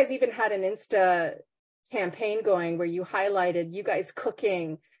you guys even had an Insta campaign going where you highlighted you guys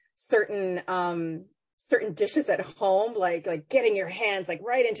cooking certain dishes at home, like getting your hands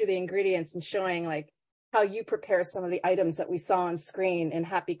right into the ingredients and showing how you prepare some of the items that we saw on screen in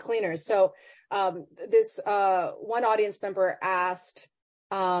Happy Cleaners. So This one audience member asked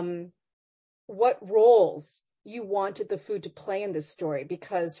what roles you wanted the food to play in this story,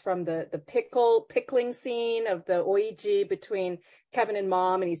 because from the pickling scene of the oiji between Kevin and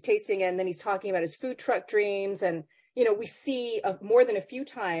mom, and he's tasting it, and then he's talking about his food truck dreams, and we see more than a few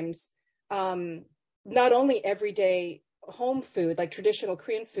times not only everyday home food like traditional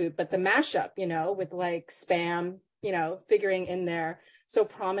Korean food, but the mashup, with like spam, figuring in there so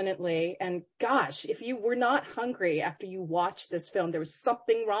prominently. And gosh, if you were not hungry after you watched this film, there was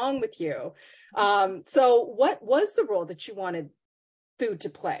something wrong with you. So what was the role that you wanted food to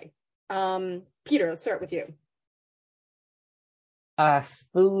play? Peter, let's start with you.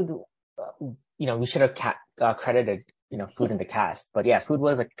 Food, we should have credited, food in the cast, but yeah, food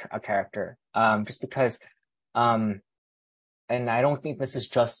was a character, just because, and I don't think this is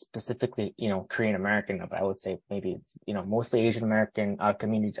just specifically, Korean American, but I would say maybe it's, mostly Asian American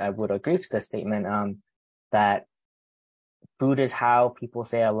communities. I would agree to this statement, that food is how people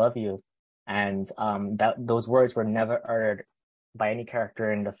say I love you. And, that those words were never uttered by any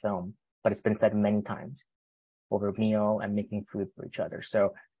character in the film, but it's been said many times over a meal and making food for each other.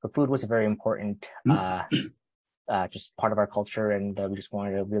 So the food was a very important, just part of our culture. And we just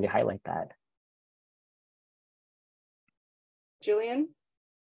wanted to really highlight that. Julian?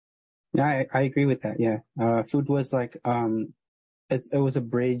 Yeah, I agree with that. Yeah. Food was like, it was a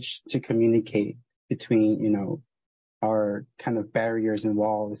bridge to communicate between, our kind of barriers and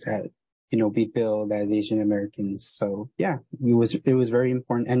walls that, we build as Asian Americans. So yeah, it was very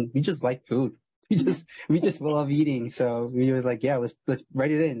important, and we just like food. We just love eating. So we was like, yeah, let's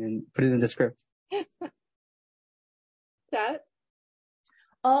write it in and put it in the script. That?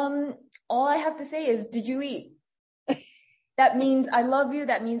 All I have to say is, did you eat? That means I love you.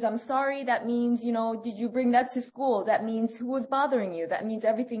 That means I'm sorry. That means, did you bring that to school? That means who was bothering you? That means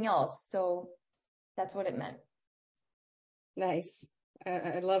everything else. So that's what it meant. Nice.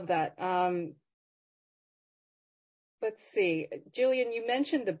 I love that. Let's see. Julian, you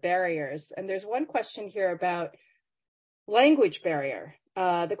mentioned the barriers, and there's one question here about language barrier.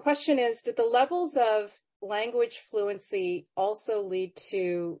 The question is, did the levels of language fluency also lead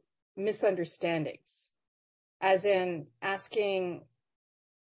to misunderstandings? As in asking,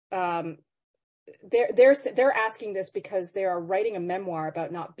 they're asking this because they are writing a memoir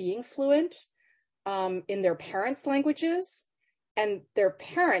about not being fluent in their parents' languages, and their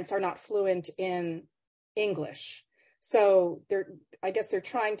parents are not fluent in English. So I guess they're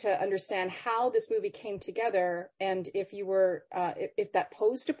trying to understand how this movie came together, and if if that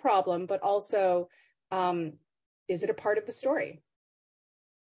posed a problem, but also, is it a part of the story?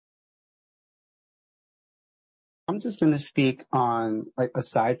 I'm just going to speak on, like,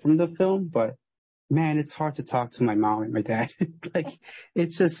 aside from the film, but man, it's hard to talk to my mom and my dad. Like,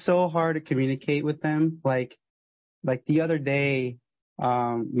 it's just so hard to communicate with them. Like the other day,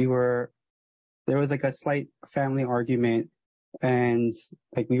 there was like a slight family argument, and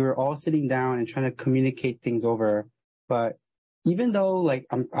like we were all sitting down and trying to communicate things over. But even though like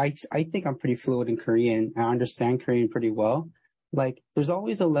I think I'm pretty fluent in Korean, I understand Korean pretty well, like there's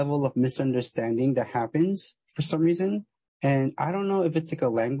always a level of misunderstanding that happens for some reason. And I don't know if it's like a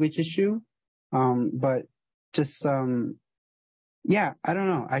language issue, but just, yeah, I don't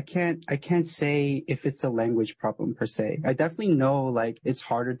know. I can't say if it's a language problem per se. I definitely know like it's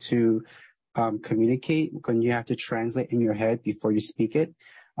harder to communicate when you have to translate in your head before you speak it.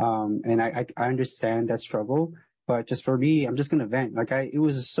 And I understand that struggle, but just for me, I'm just going to vent. Like it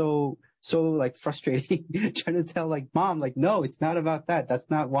was so like frustrating trying to tell like mom, like, no, it's not about that. That's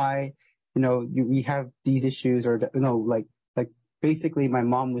not why, we have these issues, or, like basically my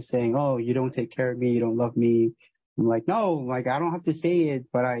mom was saying, oh, you don't take care of me. You don't love me. I'm like, no, like I don't have to say it,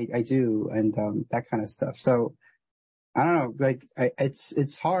 but I do. And, that kind of stuff. So I don't know, like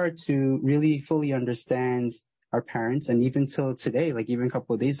it's hard to really fully understand our parents. And even till today, like even a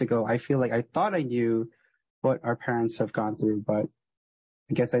couple of days ago, I feel like I thought I knew what our parents have gone through, but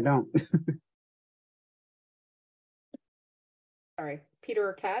I guess I don't. Sorry, Peter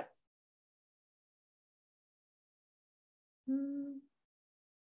or Kat?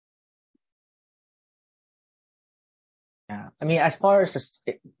 Yeah, I mean, as far as just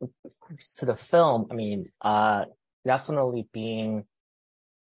to the film, I mean, definitely being,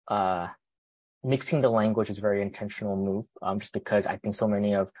 mixing the language is a very intentional move. Just because I think so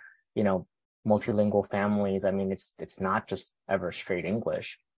many of, multilingual families, I mean, it's not just ever straight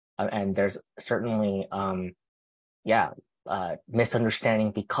English. And there's certainly,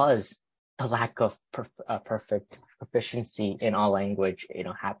 misunderstanding because the lack of perfect proficiency in all language,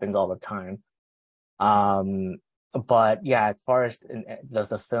 happens all the time. But yeah, as far as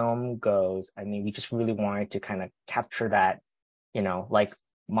the film goes, I mean, we just really wanted to kind of capture that, like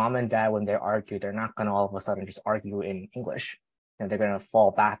mom and dad, when they argue, they're not going to all of a sudden just argue in English. And they're going to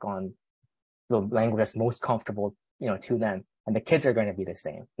fall back on the language that's most comfortable, to them. And the kids are going to be the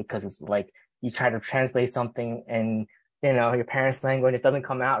same, because it's like you try to translate something in, your parents' language, it doesn't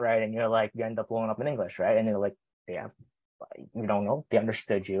come out right. And you end up blowing up in English, right? And they're like, yeah, you don't know, they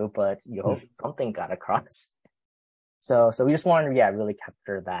understood you, but you hope something got across. So we just wanted to, really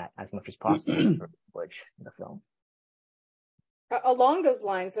capture that as much as possible for language in the film. Along those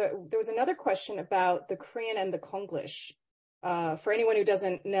lines, there was another question about the Korean and the Konglish. For anyone who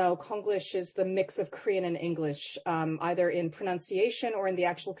doesn't know, Konglish is the mix of Korean and English, either in pronunciation or in the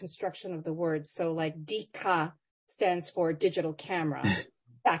actual construction of the word. So like DK stands for digital camera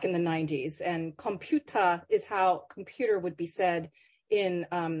back in the 90s, and computer is how computer would be said in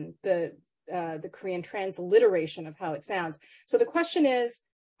the Korean transliteration of how it sounds. So the question is,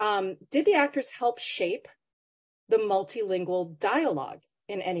 did the actors help shape the multilingual dialogue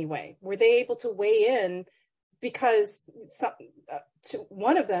in any way? Were they able to weigh in? Because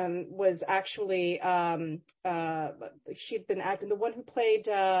one of them was actually, she'd been acting, the one who played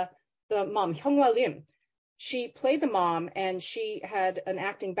the mom, Hyunghwa Lim. She played the mom, and she had an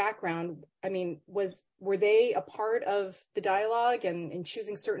acting background. I mean, were they a part of the dialogue and in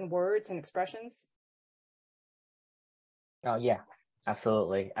choosing certain words and expressions? Oh, yeah,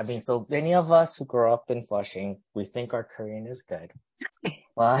 absolutely. I mean, so many of us who grow up in Flushing, we think our Korean is good.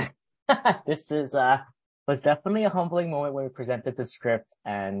 But this was definitely a humbling moment when we presented the script,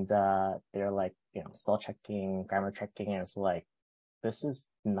 and they're like, spell checking, grammar checking, and it's like, this is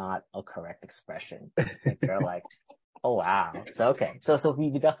not a correct expression. Like, they're like, oh wow. So okay, so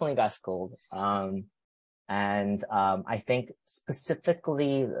we definitely got schooled. I think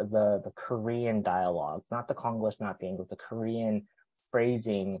specifically the Korean dialogue, not the Konglish, not the English, the Korean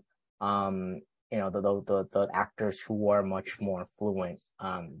phrasing, the actors who are much more fluent,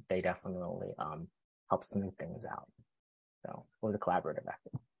 they definitely help smooth things out. So it was a collaborative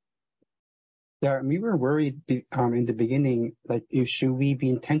effort. Yeah, we were worried in the beginning, like, should we be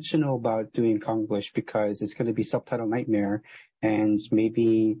intentional about doing Konglish, because it's going to be subtitle nightmare, and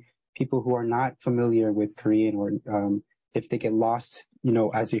maybe people who are not familiar with Korean, or if they get lost,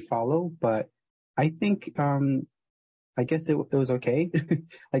 as they follow. But I think, I guess it was okay.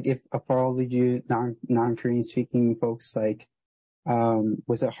 Like, if for all of you non-Korean speaking folks, like,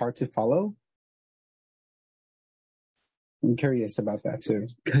 was it hard to follow? I'm curious about that too,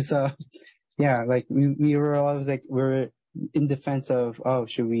 because yeah, like we were always like, we're in defense of, oh,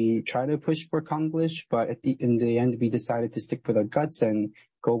 should we try to push for Konglish? But in the end, we decided to stick with our guts and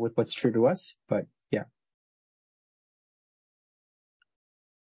go with what's true to us. But yeah.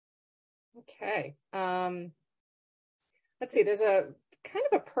 Okay. Let's see. There's a kind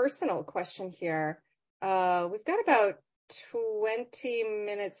of a personal question here. We've got about 20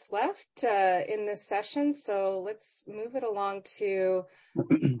 minutes left in this session, so let's move it along to a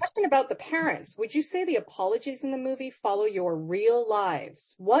question about the parents. Would you say the apologies in the movie follow your real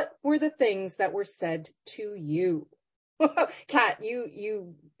lives? What were the things that were said to you? Kat,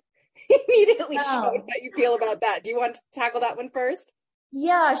 you immediately showed how you feel about that. Do you want to tackle that one first?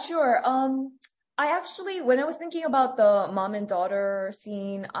 Yeah, sure. I actually, when I was thinking about the mom and daughter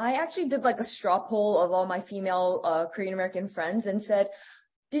scene, I actually did like a straw poll of all my female Korean American friends and said,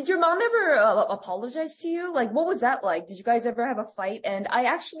 did your mom ever apologize to you? Like, what was that like? Did you guys ever have a fight? And I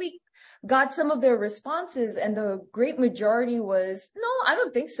actually got some of their responses, and the great majority was, no, I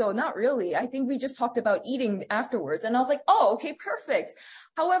don't think so. Not really. I think we just talked about eating afterwards. And I was like, oh, okay, perfect.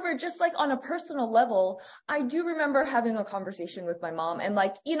 However, just like on a personal level, I do remember having a conversation with my mom, and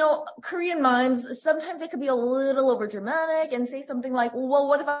like, Korean moms, sometimes they could be a little over dramatic and say something like, well,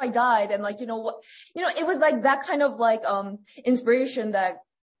 what if I died? And like, it was like that kind of like, inspiration that,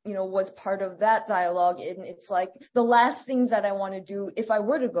 was part of that dialogue. And it's like the last things that I want to do if I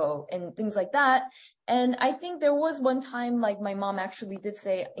were to go, and things like that. And I think there was one time, like, my mom actually did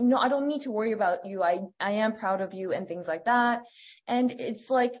say, I don't need to worry about you. I am proud of you, and things like that. And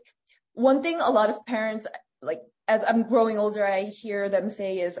it's like, one thing a lot of parents, like, as I'm growing older, I hear them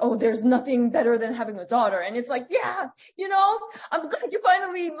say is, oh, there's nothing better than having a daughter. And it's like, yeah, I'm glad you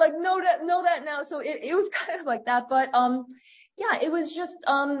finally like know that now. So it was kind of like that. But, yeah, it was just,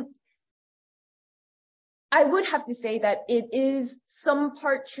 I would have to say that it is some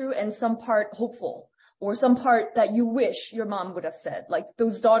part true and some part hopeful, or some part that you wish your mom would have said, like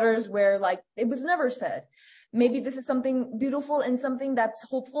those daughters where like it was never said. Maybe this is something beautiful and something that's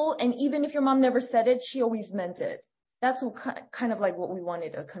hopeful. And even if your mom never said it, she always meant it. That's kind of like what we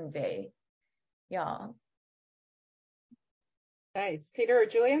wanted to convey. Yeah. Nice. Peter or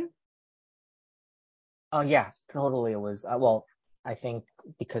Julian? Oh yeah, totally. It was well, I think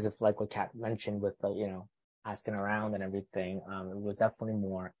because of like what Kat mentioned with the, asking around and everything, it was definitely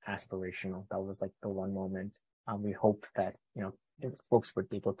more aspirational. That was like the one moment. We hoped that, folks would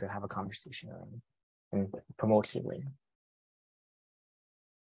be able to have a conversation around and promote healing.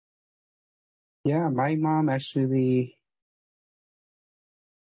 Yeah, my mom actually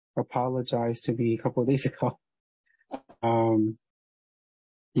apologized to me a couple of days ago.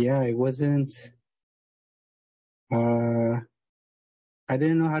 Yeah, it wasn't, I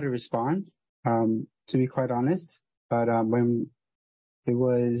didn't know how to respond, to be quite honest. But, when it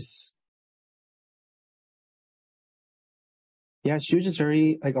was, yeah, she was just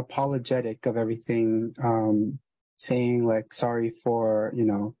very like apologetic of everything, saying like, sorry for,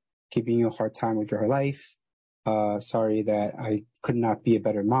 giving you a hard time with your life. Sorry that I could not be a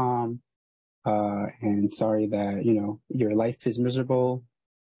better mom. And sorry that, your life is miserable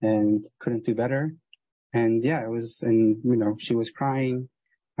and couldn't do better. And yeah, she was crying.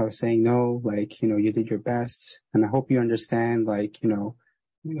 I was saying, no, like, you did your best. And I hope you understand, like,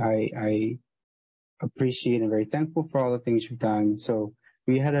 I appreciate and very thankful for all the things you've done. So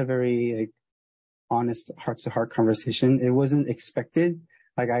we had a very like honest heart to heart conversation. It wasn't expected.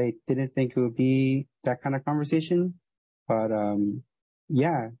 Like I didn't think it would be that kind of conversation, but,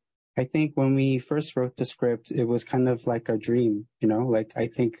 yeah, I think when we first wrote the script, it was kind of like a dream, like I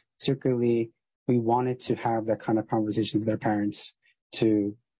think secretly we wanted to have that kind of conversation with our parents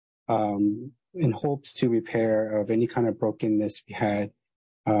to, in hopes to repair of any kind of brokenness we had.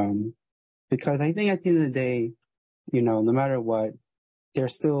 Because I think at the end of the day, no matter what,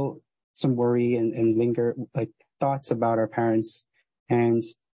 there's still some worry and linger like thoughts about our parents. And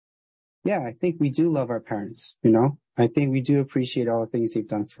yeah, I think we do love our parents, I think we do appreciate all the things they've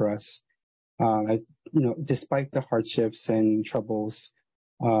done for us. As despite the hardships and troubles.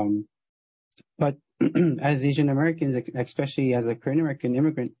 But as Asian Americans, especially as a Korean American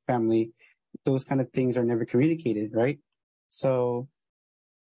immigrant family, those kind of things are never communicated, right? So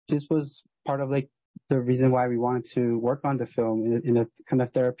this was part of like the reason why we wanted to work on the film in a kind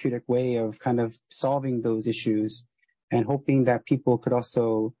of therapeutic way of kind of solving those issues and hoping that people could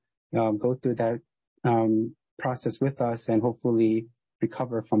also go through that process with us and hopefully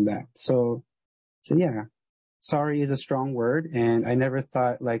recover from that. So yeah, sorry is a strong word, and I never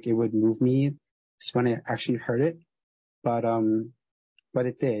thought like it would move me when I actually heard it, but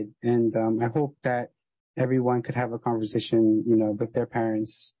it did, and I hope that everyone could have a conversation, with their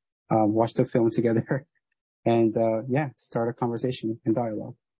parents, watch the film together, and start a conversation and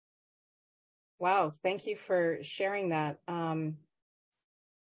dialogue. Wow, thank you for sharing that.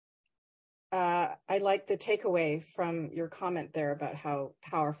 I like the takeaway from your comment there about how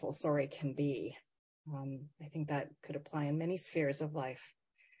powerful sorry can be. I think that could apply in many spheres of life.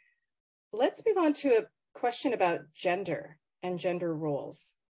 Let's move on to a question about gender and gender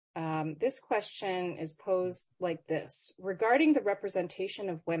roles. This question is posed like this. Regarding the representation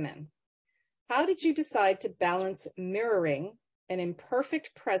of women, how did you decide to balance mirroring an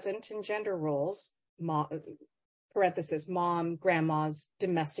imperfect present in gender roles, parenthesis, mom, grandmas,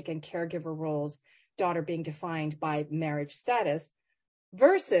 domestic and caregiver roles, daughter being defined by marriage status,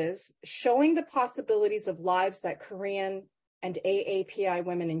 versus showing the possibilities of lives that Korean and AAPI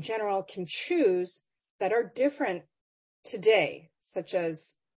women in general can choose that are different today, such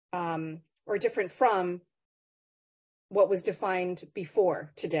as, or different from what was defined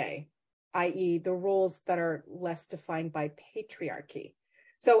before today, i.e. the roles that are less defined by patriarchy.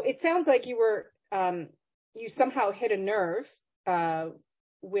 So it sounds like you were, you somehow hit a nerve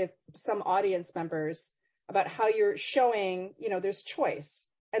with some audience members about how you're showing, there's choice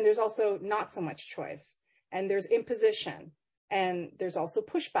and there's also not so much choice and there's imposition and there's also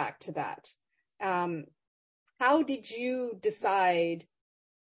pushback to that. How did you decide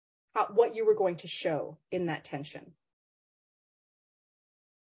what you were going to show in that tension?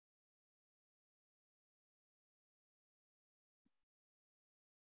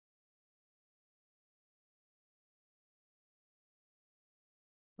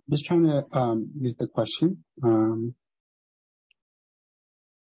 I'm just trying to read the question. Do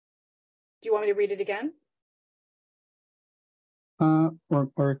you want me to read it again?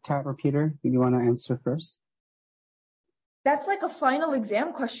 Or Kat or Peter, do you want to answer first? That's like a final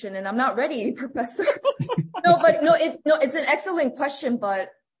exam question, and I'm not ready, Professor. It's an excellent question, but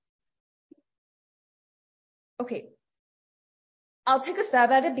okay. I'll take a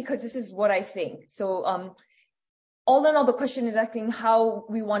stab at it because this is what I think. So, all in all, the question is asking how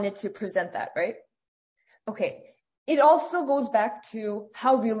we wanted to present that, right? Okay. it also goes back to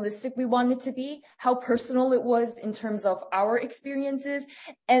how realistic we want it to be, how personal it was in terms of our experiences.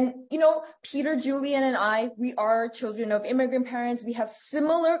 And, Peter, Julian, and I, we are children of immigrant parents. We have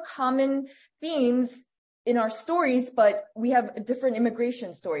similar common themes in our stories, but we have a different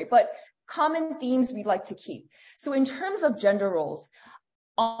immigration story, but common themes we like to keep. So in terms of gender roles,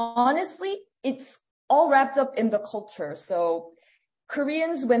 honestly, it's all wrapped up in the culture. So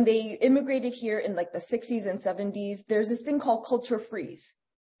Koreans, when they immigrated here in like the 60s and 70s, there's this thing called culture freeze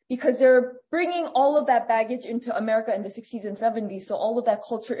because they're bringing all of that baggage into America in the 60s and 70s. So all of that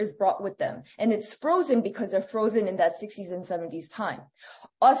culture is brought with them, and it's frozen because they're frozen in that 60s and 70s time.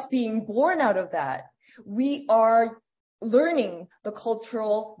 Us being born out of that, we are learning the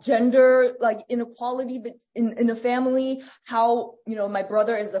cultural gender, like inequality in a family, how, my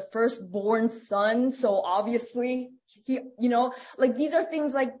brother is the firstborn son. So obviously he, like these are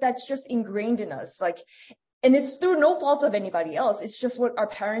things like that's just ingrained in us. Like, and it's through no fault of anybody else. It's just what our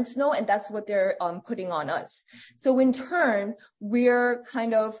parents know. And that's what they're putting on us. So in turn, we're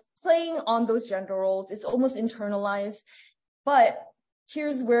kind of playing on those gender roles. It's almost internalized, but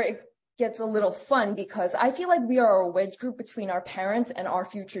here's where it gets a little fun, because I feel like we are a wedge group between our parents and our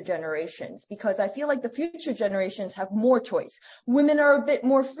future generations, because I feel like the future generations have more choice. Women are a bit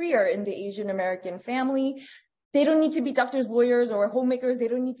more freer in the Asian American family. They don't need to be doctors, lawyers, or homemakers. They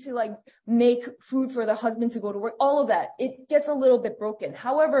don't need to like make food for their husband to go to work. All of that. It gets a little bit broken.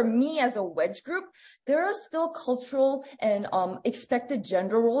 However, me as a wedge group, there are still cultural and expected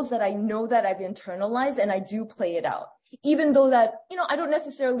gender roles that I know that I've internalized, and I do play it out. Even though that, I don't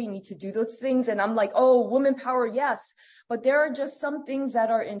necessarily need to do those things. And I'm like, oh, woman power, yes. But there are just some things that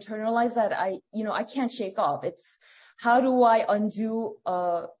are internalized that I can't shake off. It's how do I undo,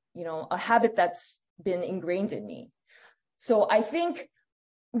 a habit that's been ingrained in me. So I think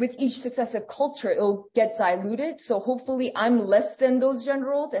with each successive culture, it'll get diluted. So hopefully I'm less than those gender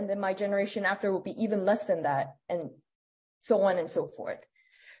roles, and then my generation after will be even less than that, and so on and so forth.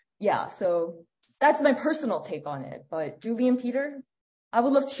 Yeah, so that's my personal take on it. But Julie and Peter, I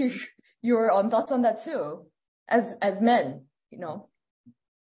would love to hear your thoughts on that too, as men,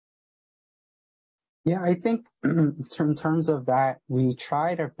 Yeah, I think in terms of that, we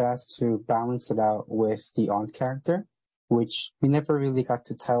tried our best to balance it out with the aunt character, which we never really got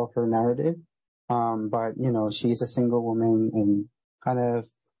to tell her narrative. But, she's a single woman and kind of,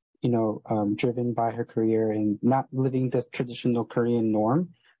 driven by her career and not living the traditional Korean norm.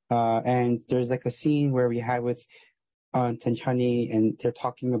 And there's like a scene where we had with Aunt and Hyunhee, and they're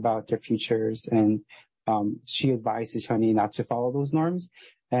talking about their futures, and she advises Hyunhee not to follow those norms.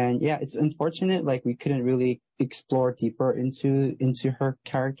 And yeah, it's unfortunate, like we couldn't really explore deeper into her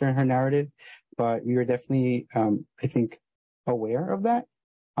character and her narrative, but we were definitely, I think, aware of that.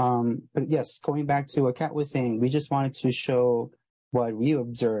 But yes, going back to what Kat was saying, we just wanted to show what we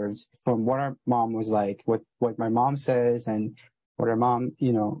observed from what our mom was like, what my mom says, and what our mom,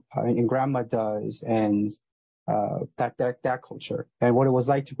 and grandma does, and that culture, and what it was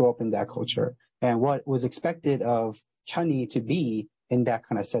like to grow up in that culture, and what was expected of Hyunhee to be in that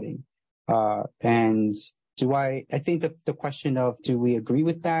kind of setting. And I think the question of do we agree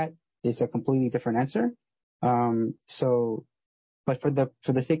with that is a completely different answer. But for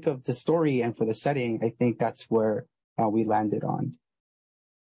the sake of the story and for the setting, I think that's where we landed on.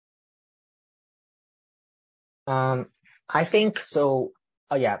 I think so.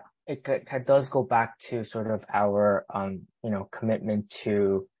 Yeah, it does go back to sort of our, commitment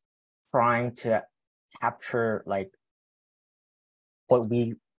to trying to capture like what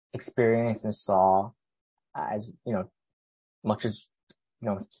we experienced and saw as, much as,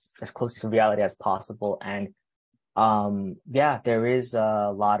 as close to reality as possible. And, there is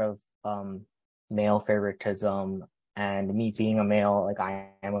a lot of, male favoritism, and me being a male, like I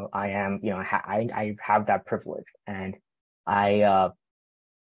am, I have that privilege, and I,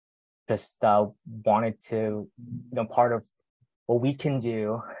 just, wanted to, part of what we can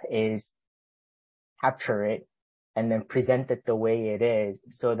do is capture it and then present it the way it is,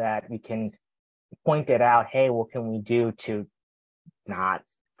 so that we can point it out. Hey, what can we do to not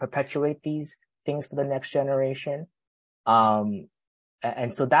perpetuate these things for the next generation? And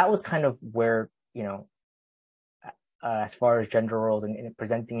so that was kind of where, as far as gender roles and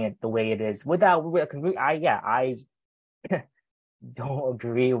presenting it the way it is I don't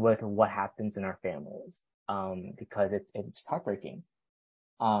agree with what happens in our families, because it's heartbreaking.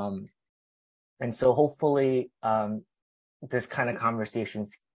 And so hopefully, this kind of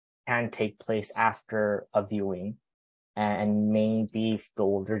conversations can take place after a viewing, and maybe the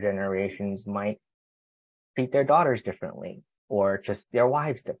older generations might treat their daughters differently, or just their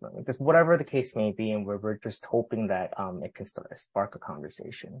wives differently, just whatever the case may be. And we're just hoping that it can spark a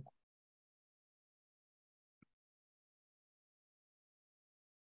conversation.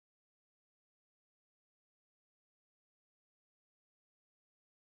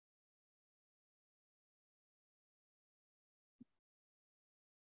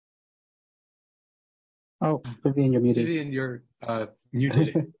 Oh, Vivian, you're muted. Vivian, you're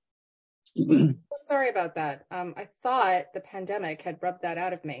muted. Sorry about that. I thought the pandemic had rubbed that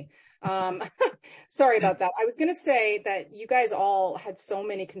out of me. Sorry about that. I was going to say that you guys all had so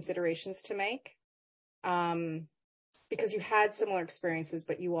many considerations to make, because you had similar experiences,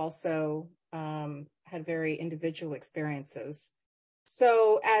 but you also had very individual experiences.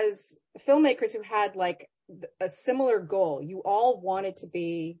 So as filmmakers who had like a similar goal, you all wanted to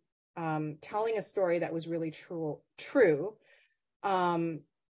be telling a story that was really true.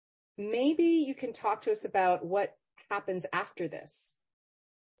 Maybe you can talk to us about what happens after this.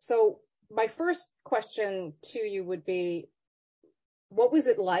 So my first question to you would be, what was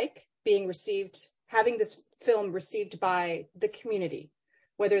it like having this film received by the community,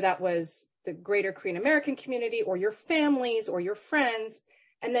 whether that was the greater Korean American community or your families or your friends?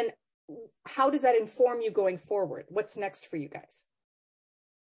 And then how does that inform you going forward? What's next for you guys?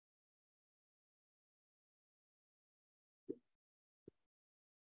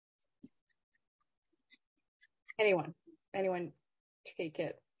 Anyone take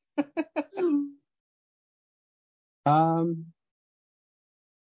it?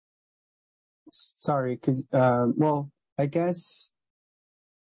 Sorry, well, I guess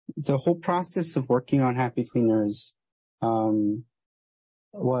the whole process of working on Happy Cleaners,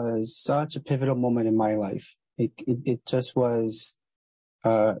 was such a pivotal moment in my life. It just was,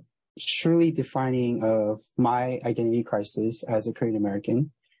 truly defining of my identity crisis as a Korean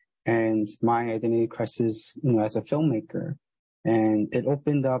American and my identity crisis, as a filmmaker. And it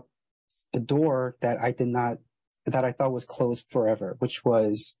opened up a door that I thought was closed forever, which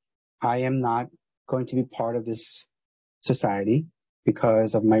was, I am not going to be part of this society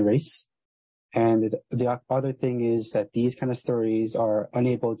because of my race. And the other thing is that these kind of stories are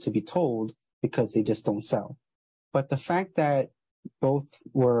unable to be told because they just don't sell. But the fact that both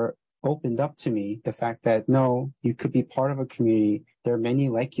were opened up to me, the fact that, no, you could be part of a community. There are many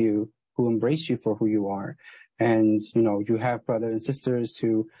like you who embrace you for who you are. And, you have brothers and sisters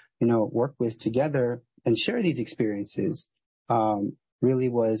to, work with together and share these experiences, really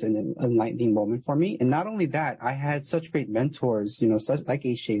was an enlightening moment for me. And not only that, I had such great mentors, such like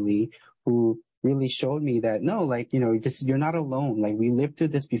H.J. Lee, who really showed me that, no, you're not alone. Like, we lived through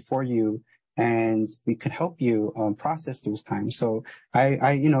this before you, and we could help you process those times. So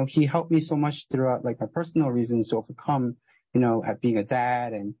he helped me so much throughout, like, my personal reasons to overcome, at being a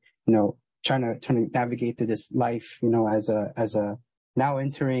dad and, trying to navigate through this life, as a now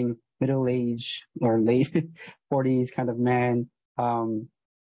entering middle age or late 40s kind of man.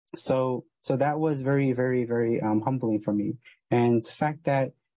 So that was very, very, very humbling for me. And the fact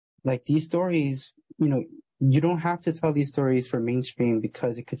that, like, these stories, you don't have to tell these stories for mainstream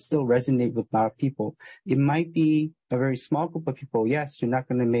because it could still resonate with a lot of people. It might be a very small group of people. Yes, you're not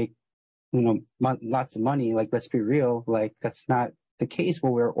going to make, lots of money. Like, let's be real. Like, that's not the case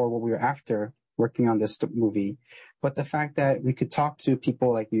what we're after working on this movie. But the fact that we could talk to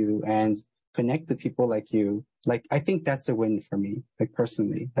people like you and connect with people like you, like, I think that's a win for me, like,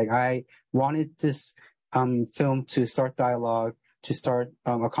 personally. Like, I wanted this film to start dialogue, to start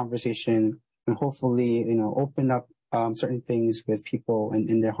a conversation, and hopefully, open up certain things with people and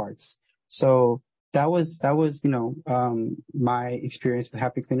in their hearts. So that was my experience with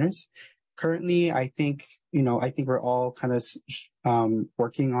Happy Cleaners. Currently, I think we're all kind of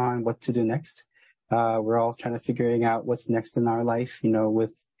working on what to do next. We're all trying to figuring out what's next in our life,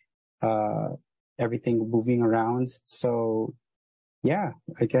 with everything moving around. So yeah,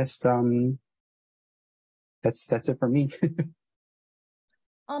 I guess that's it for me.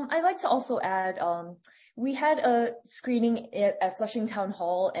 I'd like to also add, we had a screening at Flushing Town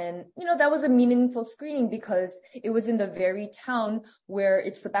Hall, and, that was a meaningful screening because it was in the very town where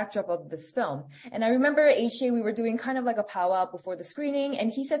it's the backdrop of this film. And I remember H.J., we were doing kind of like a powwow before the screening,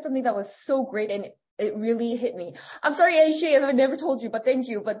 and he said something that was so great, and it really hit me. I'm sorry, H.J., I never told you, but thank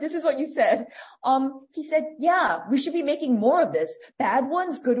you. But this is what you said. He said, yeah, we should be making more of this. Bad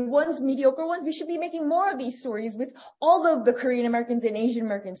ones, good ones, mediocre ones. We should be making more of these stories with all of the Korean Americans and Asian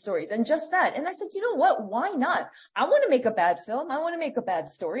American stories. And just that. And I said, you know what? Why not? I want to make a bad film. I want to make a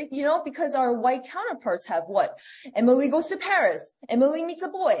bad story, because our white counterparts have what? Emily Goes to Paris. Emily Meets a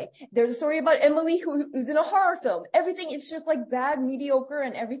Boy. There's a story about Emily who is in a horror film. Everything, it's just like bad, mediocre,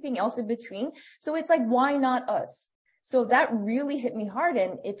 and everything else in between. So it's like, why not us? So that really hit me hard.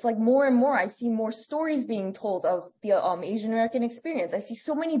 And it's like more and more, I see more stories being told of the Asian American experience. I see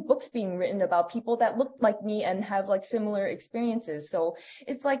so many books being written about people that look like me and have like similar experiences. So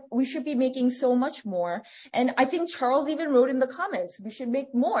it's like we should be making so much more. And I think Charles even wrote in the comments, we should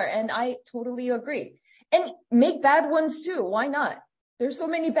make more. And I totally agree. And make bad ones too. Why not? There's so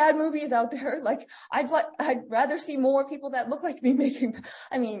many bad movies out there. Like I'd rather see more people that look like me making,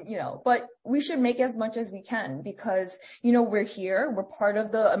 but we should make as much as we can because, we're here. We're part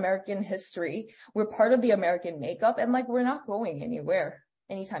of the American history. We're part of the American makeup and like, we're not going anywhere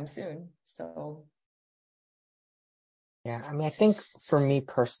anytime soon. So. Yeah. I mean, I think for me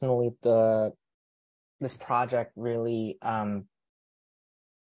personally, this project really,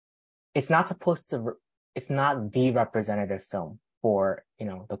 it's not the representative film for,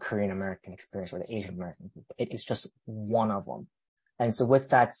 the Korean American experience or the Asian American people. It is just one of them. And so with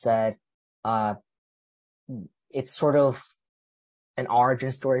that said, it's sort of an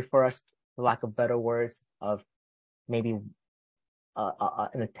origin story for us, for lack of better words, of maybe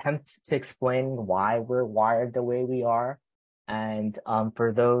an attempt to explain why we're wired the way we are. And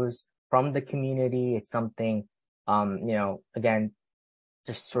for those from the community, it's something, again,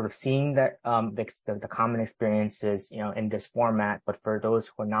 just sort of seeing that the common experiences, in this format. But for those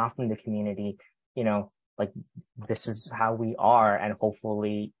who are not from the community, like this is how we are, and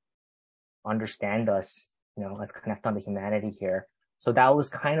hopefully understand us. Let's connect on the humanity here. So that was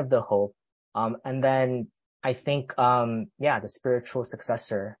kind of the hope. And then I think, the spiritual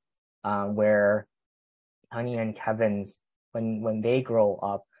successor, where Honey and Kevin's, when they grow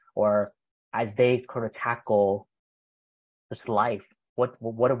up, or as they sort of tackle this life, what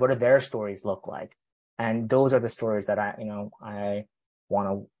do their stories look like? And those are the stories that I want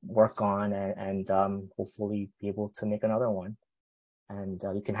to work on and hopefully be able to make another one. And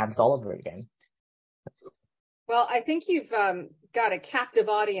we can have this all over again. Well, I think you've got a captive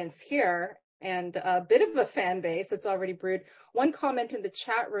audience here and a bit of a fan base that's already brewed. One comment in the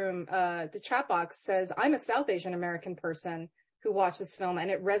chat room, the chat box says, I'm a South Asian American person who watched this film, and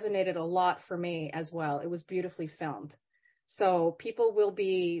it resonated a lot for me as well. It was beautifully filmed. So people will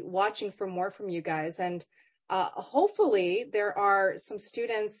be watching for more from you guys. And hopefully there are some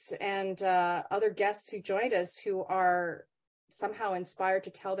students and other guests who joined us who are somehow inspired to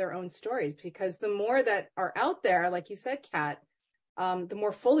tell their own stories, because the more that are out there, like you said, Kat, the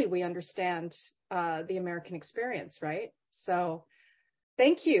more fully we understand the American experience, right? So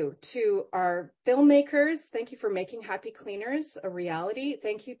thank you to our filmmakers. Thank you for making Happy Cleaners a reality.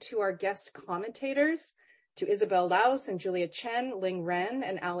 Thank you to our guest commentators, to Isabel Laus and Julia Chen, Ling Ren,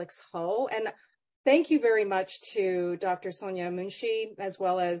 and Alex Ho. And thank you very much to Dr. Sonia Munshi, as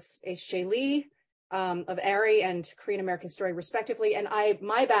well as H.J. Lee of ARI and Korean American Story, respectively. And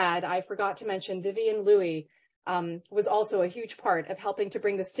my bad, I forgot to mention Vivian Louis was also a huge part of helping to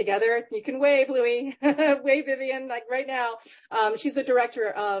bring this together. You can wave, Louis, wave Vivian, like right now. She's the director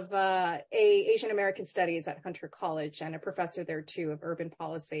of Asian American Studies at Hunter College and a professor there too of urban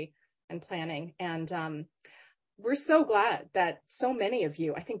policy and planning. And we're so glad that so many of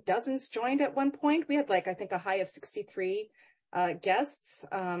you, I think dozens, joined at one point. We had I think a high of 63 guests.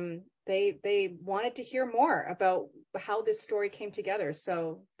 They wanted to hear more about how this story came together.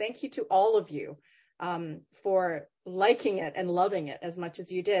 So thank you to all of you for liking it and loving it as much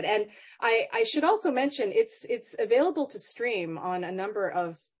as you did. And I should also mention it's available to stream on a number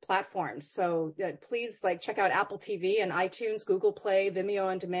of platforms. So please check out Apple TV and iTunes, Google Play, Vimeo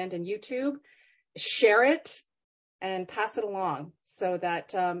On Demand, and YouTube. Share it and pass it along so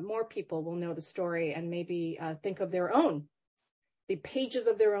that more people will know the story and maybe think of the pages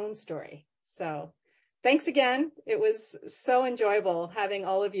of their own story. So thanks again. It was so enjoyable having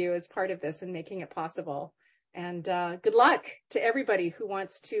all of you as part of this and making it possible. And good luck to everybody who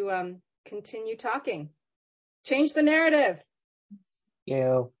wants to continue talking. Change the narrative. Thank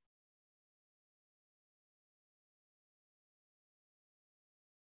you.